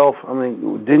myself, I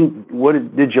mean,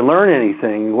 did you learn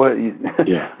anything? What's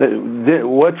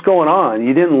going on?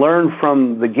 You didn't learn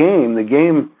from the game. The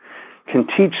game can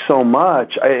teach so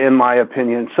much, in my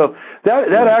opinion. So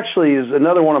that actually is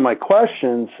another one of my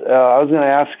questions. I was going to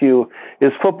ask you,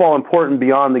 is football important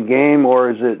beyond the game, or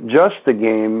is it just the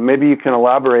game? Maybe you can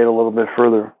elaborate a little bit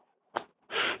further.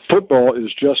 Football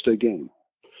is just a game.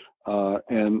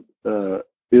 And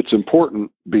it's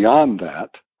important beyond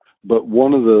that. But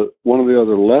one of the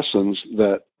other lessons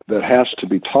that has to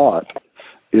be taught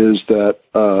is that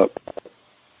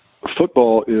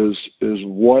football is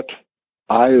what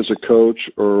I as a coach,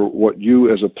 or what you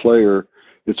as a player,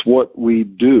 it's what we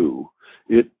do.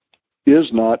 It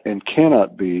is not and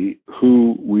cannot be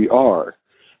who we are.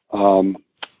 In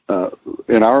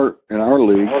our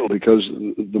league, because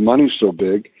the money's so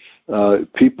big,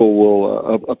 people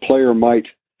will a player might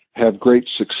have great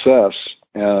success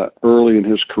early in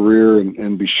his career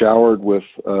and be showered with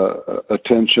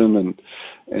attention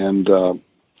and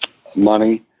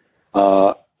money,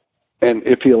 and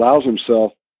if he allows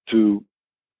himself to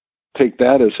take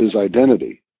that as his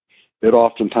identity, it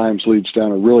oftentimes leads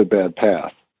down a really bad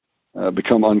path,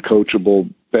 become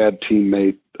uncoachable, bad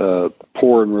teammate,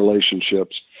 poor in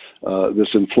relationships,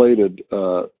 this inflated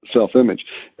self-image.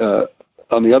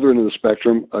 On the other end of the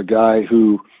spectrum, a guy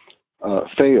who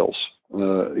fails.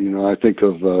 I think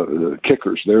of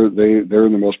kickers. They're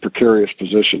in the most precarious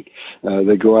position.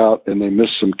 They go out and they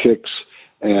miss some kicks,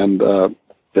 and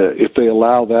if they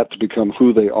allow that to become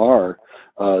who they are,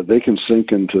 they can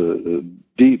sink into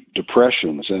deep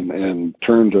depressions and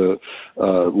turn to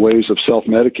ways of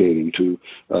self-medicating to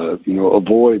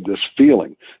avoid this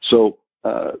feeling. So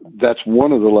that's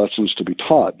one of the lessons to be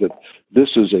taught, that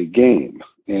this is a game.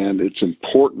 And it's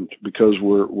important because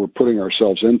we're putting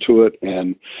ourselves into it,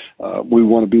 and we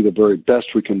want to be the very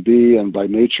best we can be. And by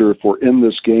nature, if we're in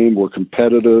this game, we're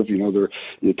competitive.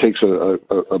 It takes a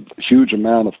huge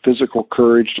amount of physical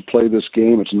courage to play this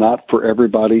game. It's not for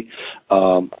everybody,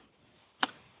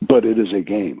 but it is a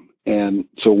game. And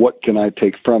so what can I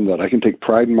take from that? I can take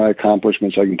pride in my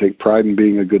accomplishments. I can take pride in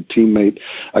being a good teammate.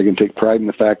 I can take pride in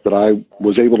the fact that I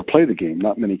was able to play the game.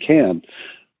 Not many can.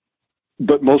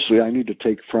 But mostly I need to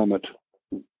take from it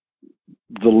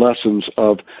the lessons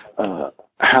of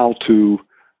how to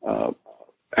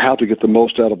get the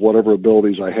most out of whatever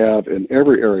abilities I have in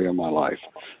every area of my life,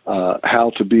 how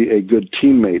to be a good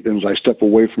teammate. And as I step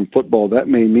away from football, that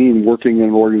may mean working in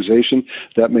an organization,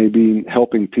 that may mean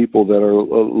helping people that are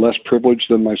less privileged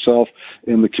than myself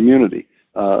in the community.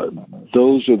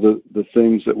 Those are the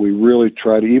things that we really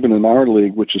try to, even in our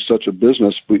league, which is such a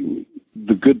business,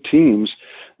 the good teams,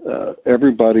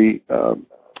 everybody,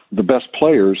 the best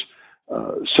players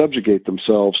subjugate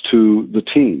themselves to the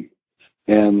team,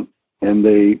 and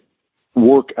they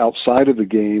work outside of the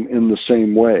game in the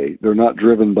same way. They're not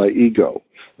driven by ego.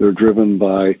 They're driven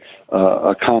by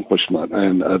accomplishment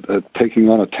and taking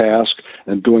on a task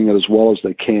and doing it as well as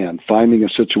they can, finding a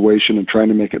situation and trying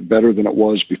to make it better than it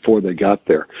was before they got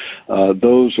there.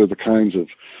 Those are the kinds of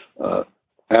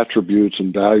attributes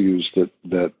and values that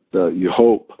you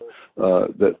hope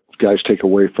that guys take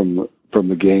away from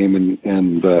the game,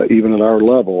 and even at our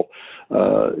level,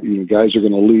 guys are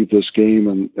going to leave this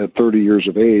game at 30 years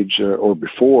of age or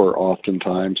before,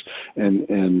 oftentimes, and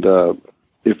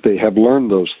if they have learned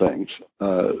those things,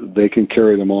 they can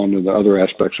carry them on to the other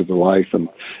aspects of their life and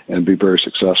be very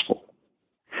successful.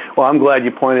 Well, I'm glad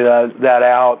you pointed that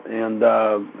out, and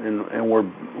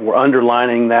we're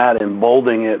underlining that and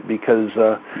bolding it, because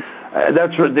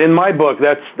that's in my book.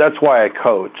 That's why I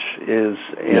coach, is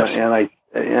Yes.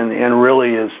 and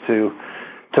really is to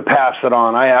pass it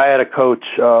on. I had a coach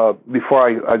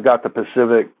before I got to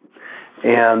Pacific,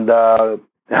 and I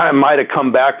might have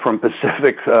come back from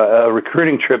Pacific, a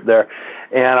recruiting trip there,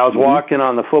 and I was walking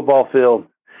on the football field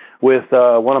with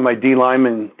one of my D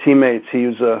lineman teammates. He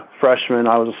was a freshman.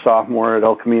 I was a sophomore at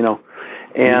El Camino,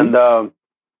 and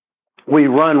we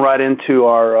run right into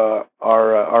our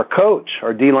coach,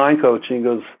 our D line coach, and he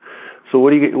goes, "So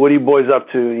what are you boys up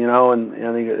to?"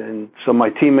 And so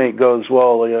my teammate goes,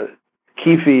 "Well,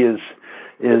 Keefe is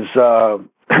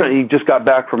he just got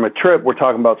back from a trip. We're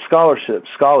talking about scholarships,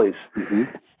 schollies,"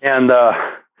 and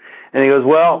he goes,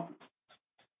 "Well,"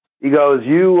 he goes,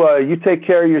 "You take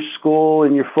care of your school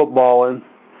and your footballing,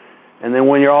 and then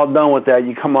when you're all done with that,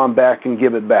 you come on back and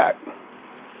give it back."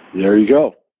 There you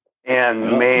go.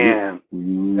 And man,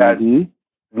 that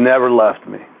never left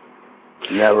me.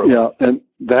 Never. Yeah, and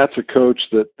that's a coach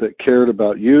that cared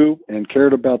about you and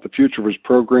cared about the future of his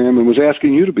program, and was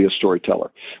asking you to be a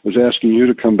storyteller, was asking you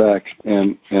to come back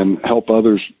and help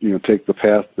others, take the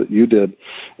path that you did.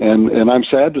 And I'm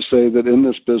sad to say that in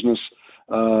this business,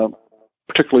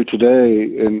 particularly today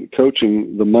in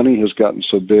coaching, the money has gotten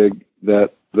so big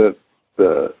that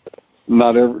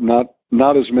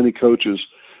not as many coaches,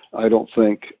 I don't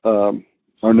think,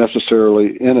 are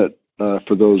necessarily in it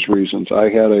for those reasons. I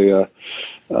had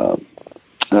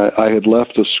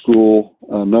left a school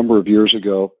a number of years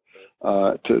ago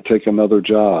to take another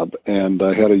job, and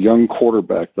I had a young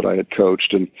quarterback that I had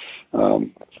coached, and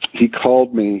he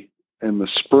called me in the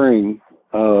spring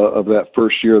of that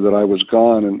first year that I was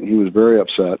gone, and he was very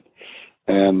upset.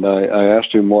 And I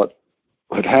asked him what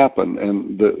had happened,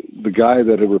 and the guy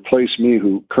that had replaced me,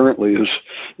 who currently is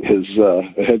a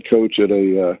head coach at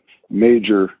a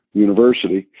major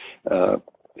university,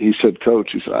 he said,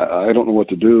 "Coach," he said, I don't know what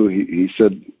to do. He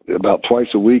said, about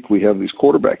twice a week we have these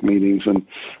quarterback meetings, and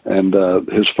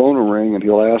his phone will ring, and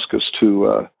he'll ask us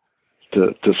to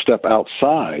step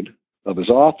outside of his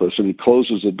office, and he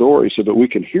closes the door. He said, but we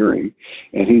can hear him,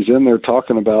 and he's in there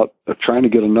talking about trying to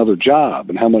get another job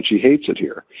and how much he hates it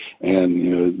here,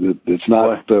 and it's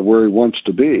not where he wants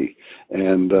to be.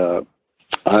 And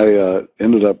I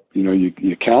ended up,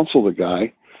 you counsel the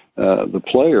guy, the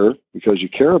player, because you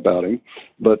care about him,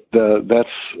 but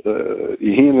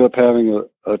he ended up having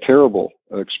a terrible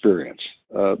experience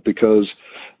because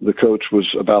the coach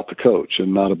was about the coach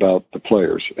and not about the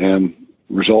players, and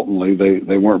resultantly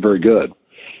they weren't very good.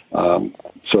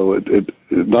 So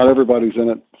not everybody's in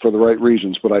it for the right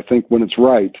reasons, but I think when it's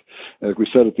right, like we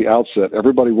said at the outset,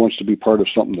 everybody wants to be part of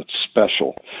something that's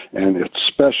special, and it's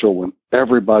special when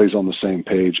everybody's on the same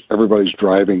page, everybody's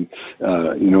driving,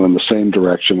 in the same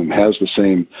direction and has the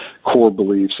same core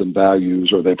beliefs and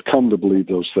values, or they've come to believe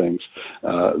those things.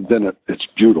 Then it's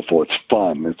beautiful, it's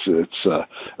fun, it's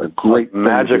a great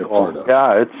magical.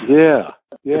 Yeah.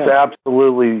 It's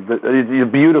absolutely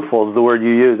beautiful is the word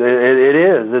you use. It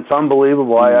is. It's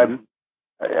unbelievable. Mm-hmm.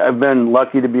 I've been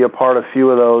lucky to be a part of a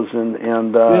few of those, and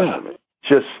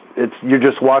you're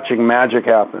just watching magic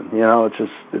happen.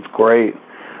 It's great.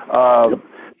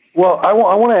 Well, I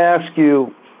want to ask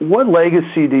you, what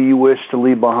legacy do you wish to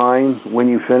leave behind when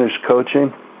you finish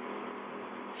coaching?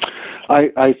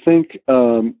 I think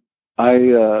I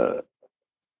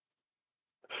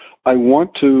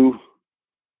want to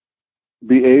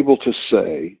be able to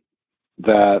say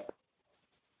that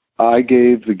I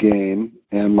gave the game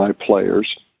and my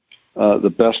players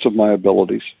the best of my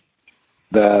abilities,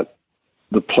 that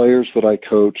the players that I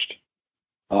coached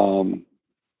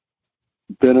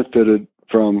benefited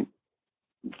from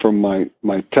my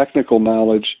technical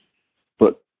knowledge,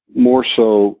 but more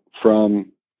so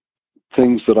from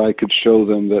things that I could show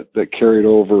them that carried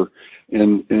over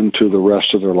into the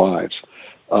rest of their lives.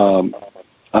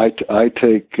 I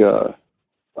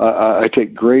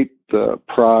take great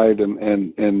pride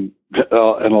and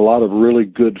a lot of really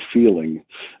good feeling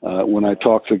when I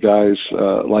talk to guys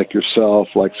like yourself,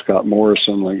 like Scott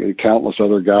Morrison, like countless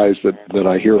other guys that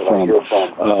I hear from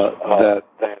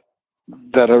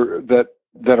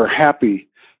that are happy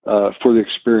for the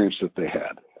experience that they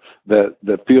had,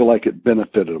 that feel like it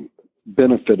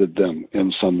benefited them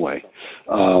in some way.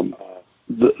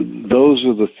 Those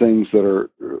are the things that are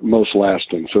most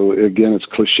lasting. So again, it's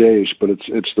cliches, but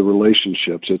it's the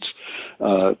relationships. It's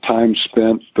time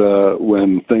spent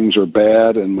when things are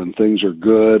bad and when things are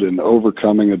good, and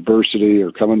overcoming adversity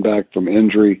or coming back from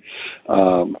injury,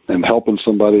 and helping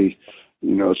somebody,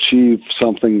 achieve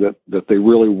something that they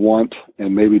really want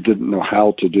and maybe didn't know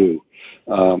how to do.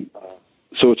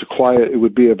 So it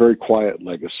would be a very quiet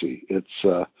legacy. It's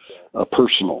a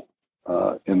personal.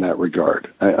 In that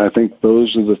regard, I think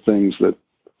those are the things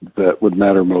that would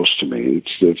matter most to me.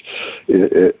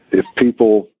 If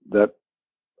people that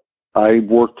I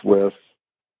worked with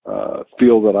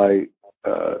feel that I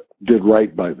did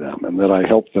right by them and that I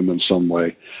helped them in some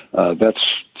way,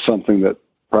 that's something that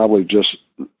probably just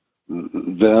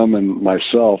them and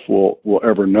myself will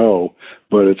ever know,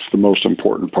 but it's the most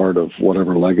important part of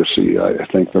whatever legacy I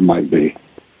think there might be.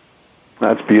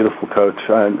 That's beautiful, Coach.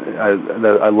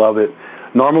 I love it.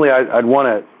 Normally, I'd want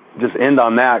to just end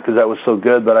on that because that was so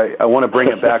good, but I want to bring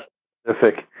it back to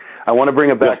Pacific. I want to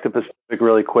bring it back to Pacific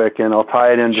really quick, and I'll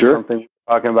tie it into something we were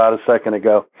talking about a second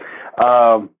ago.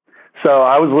 So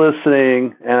I was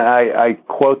listening, and I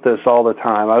quote this all the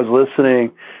time. I was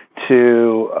listening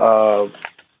to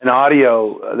an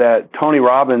audio that Tony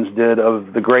Robbins did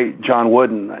of the great John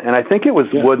Wooden, and I think it was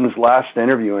Wooden's last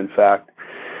interview, in fact.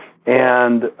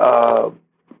 And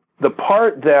the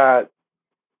part that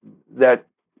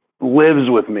lives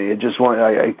with me,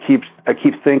 I keep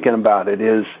thinking about it,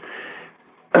 is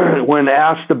when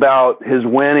asked about his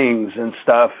winnings and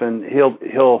stuff, and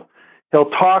he'll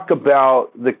talk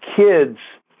about the kids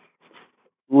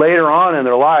later on in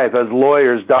their life as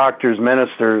lawyers, doctors,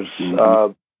 ministers,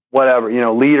 whatever,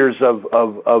 leaders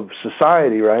of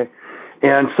society, right?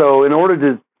 And so in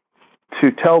order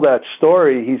to tell that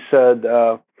story, he said,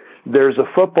 there's a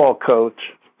football coach,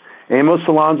 Amos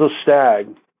Alonzo Stagg.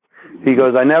 He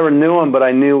goes, I never knew him, but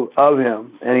I knew of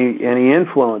him, and he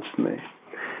influenced me.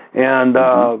 And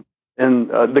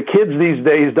the kids these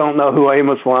days don't know who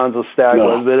Amos Alonzo Stagg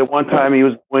was, but at one time he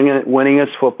was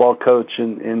winningest football coach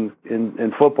in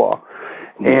football.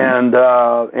 And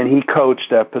he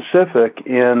coached at Pacific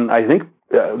in, I think,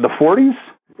 the 40s,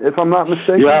 if I'm not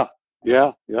mistaken.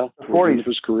 Yeah. The 40s of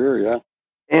his career,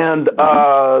 And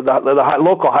the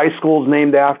local high school's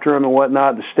named after him and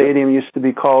whatnot. The stadium used to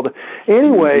be called.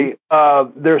 Anyway,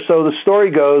 so the story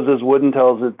goes, as Wooden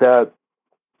tells it, that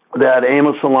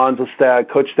Amos Alonzo Stagg,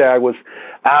 Coach Stagg, was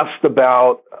asked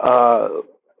about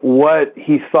what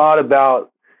he thought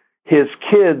about his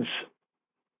kids'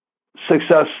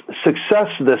 success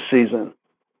this season.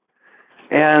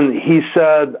 And he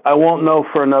said, I won't know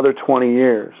for another 20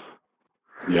 years.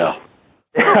 Yeah.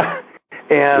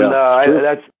 And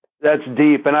that's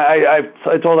deep. And I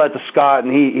told that to Scott,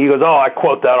 and he goes, "Oh, I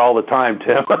quote that all the time,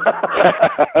 Tim."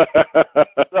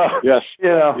 So, yes.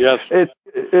 Yes.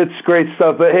 It's great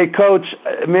stuff. But hey, Coach,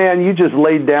 man, you just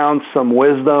laid down some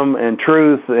wisdom and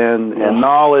truth and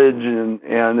knowledge,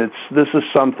 and this is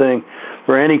something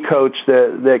for any coach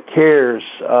that cares,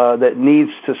 that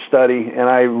needs to study. And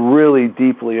I really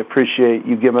deeply appreciate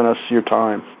you giving us your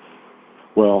time.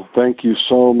 Well, thank you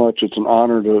so much. It's an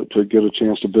honor to get a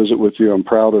chance to visit with you. I'm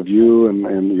proud of you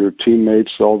and your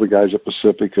teammates. All the guys at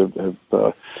Pacific have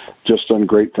just done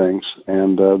great things.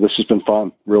 And this has been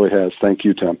fun. Really has. Thank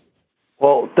you, Tim.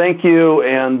 Well, thank you,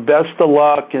 and best of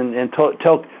luck. And tell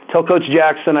Coach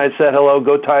Jackson I said hello.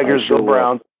 Go Tigers, go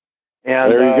Browns.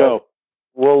 And there you go.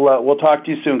 We'll talk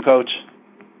to you soon, Coach.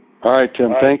 All right,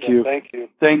 Tim. Thank you.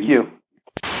 Thank you.